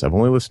is, I've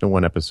only listened to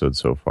 1 episode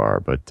so far,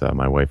 but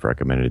my wife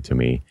recommended it to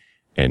me.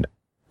 And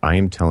I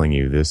am telling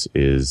you, this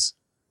is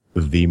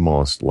the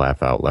most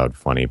laugh out loud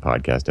funny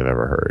podcast I've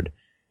ever heard.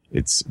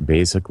 It's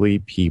basically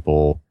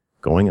people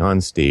going on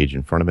stage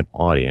in front of an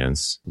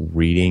audience,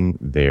 reading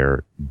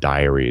their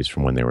diaries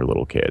from when they were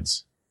little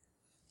kids.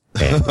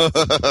 And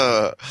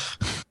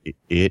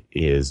it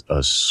is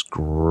a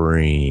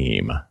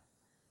scream.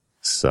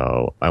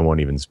 So I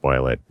won't even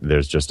spoil it.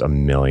 There's just a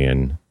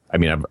million.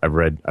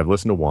 I've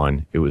listened to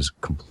 1. It was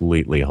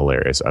completely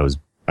hilarious. I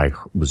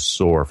was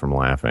sore from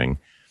laughing.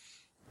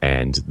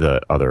 And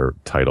the other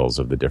titles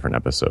of the different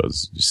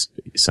episodes just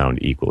sound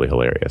equally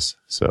hilarious.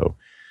 So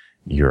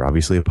you're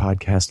obviously a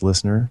podcast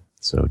listener,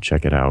 so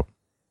check it out.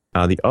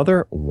 The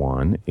other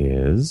one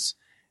is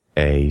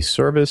a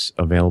service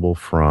available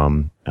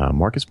from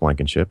Marcus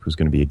Blankenship, who's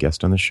going to be a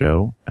guest on the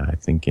show, I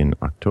think in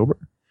October.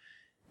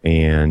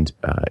 And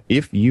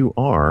if you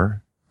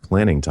are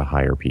planning to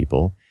hire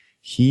people,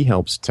 he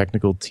helps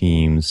technical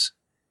teams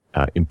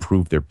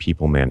improve their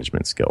people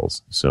management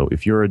skills. So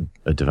if you're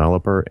a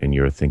developer and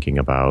you're thinking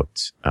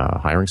about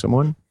hiring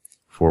someone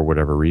for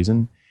whatever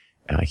reason,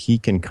 he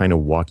can kind of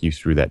walk you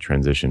through that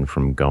transition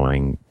from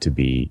going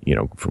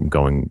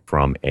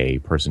from a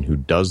person who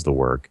does the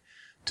work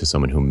to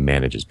someone who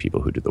manages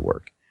people who do the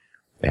work.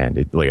 And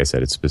it, like I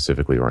said, it's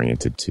specifically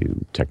oriented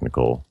to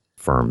technical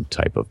firm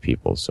type of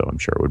people. So I'm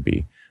sure it would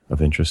be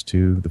of interest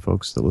to the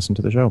folks that listen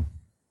to the show.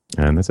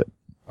 And that's it.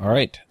 All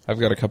right. I've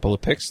got a couple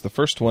of picks. The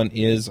first one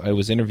is I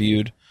was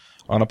interviewed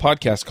on a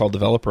podcast called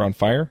Developer on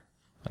Fire.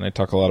 And I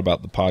talk a lot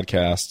about the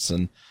podcasts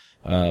and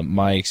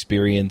my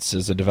experience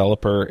as a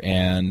developer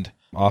and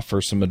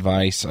offer some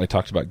advice. I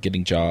talked about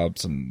getting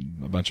jobs and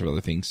a bunch of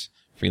other things,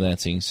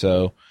 freelancing.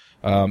 So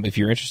if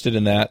you're interested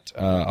in that,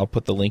 I'll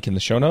put the link in the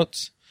show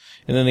notes.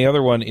 And then the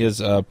other one is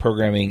a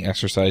programming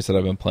exercise that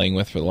I've been playing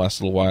with for the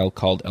last little while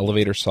called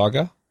Elevator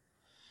Saga.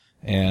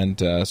 And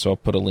so I'll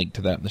put a link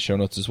to that in the show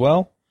notes as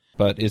well.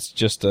 But it's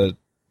just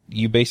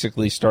you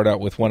basically start out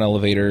with one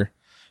elevator,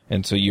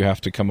 and so you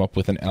have to come up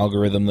with an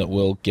algorithm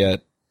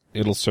that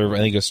it'll serve, I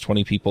think it's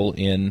 20 people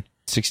in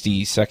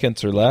 60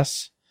 seconds or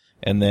less.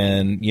 And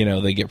then,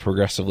 they get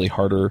progressively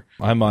harder.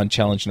 I'm on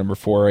challenge number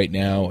 4 right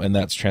now, and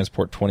that's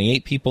transport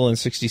 28 people in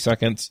 60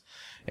 seconds.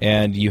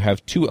 And you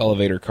have 2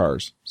 elevator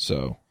cars.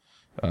 So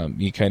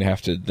you kind of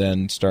have to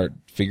then start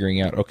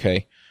figuring out,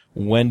 okay,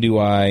 when do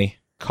I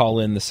call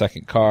in the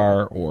second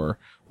car, or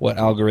what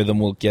algorithm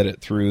will get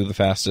it through the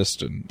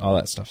fastest, and all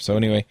that stuff. So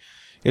anyway,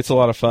 it's a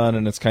lot of fun,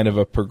 and it's kind of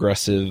a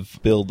progressive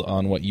build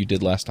on what you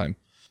did last time.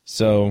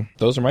 So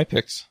those are my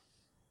picks.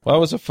 Well, it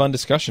was a fun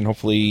discussion.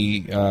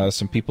 Hopefully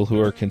some people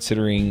who are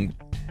considering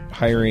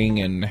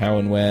hiring and how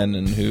and when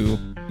and who,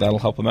 that'll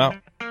help them out.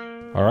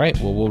 All right,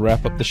 well, we'll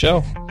wrap up the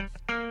show.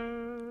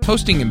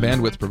 Hosting and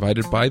bandwidth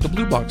provided by the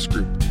Blue Box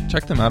Group.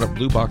 Check them out at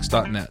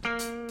bluebox.net.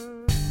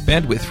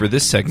 Bandwidth for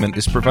this segment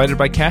is provided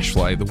by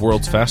CacheFly, the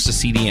world's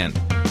fastest CDN.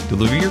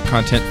 Deliver your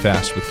content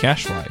fast with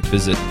CacheFly.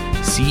 Visit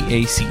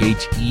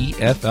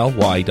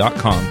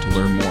CacheFly.com to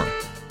learn more.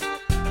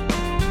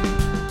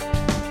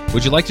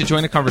 Would you like to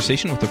join a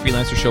conversation with the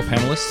Freelancer Show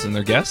panelists and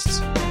their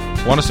guests?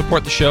 Want to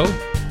support the show?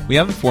 We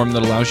have a form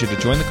that allows you to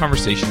join the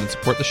conversation and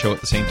support the show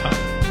at the same time.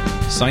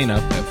 Sign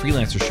up at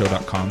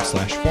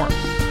freelancershow.com/forum.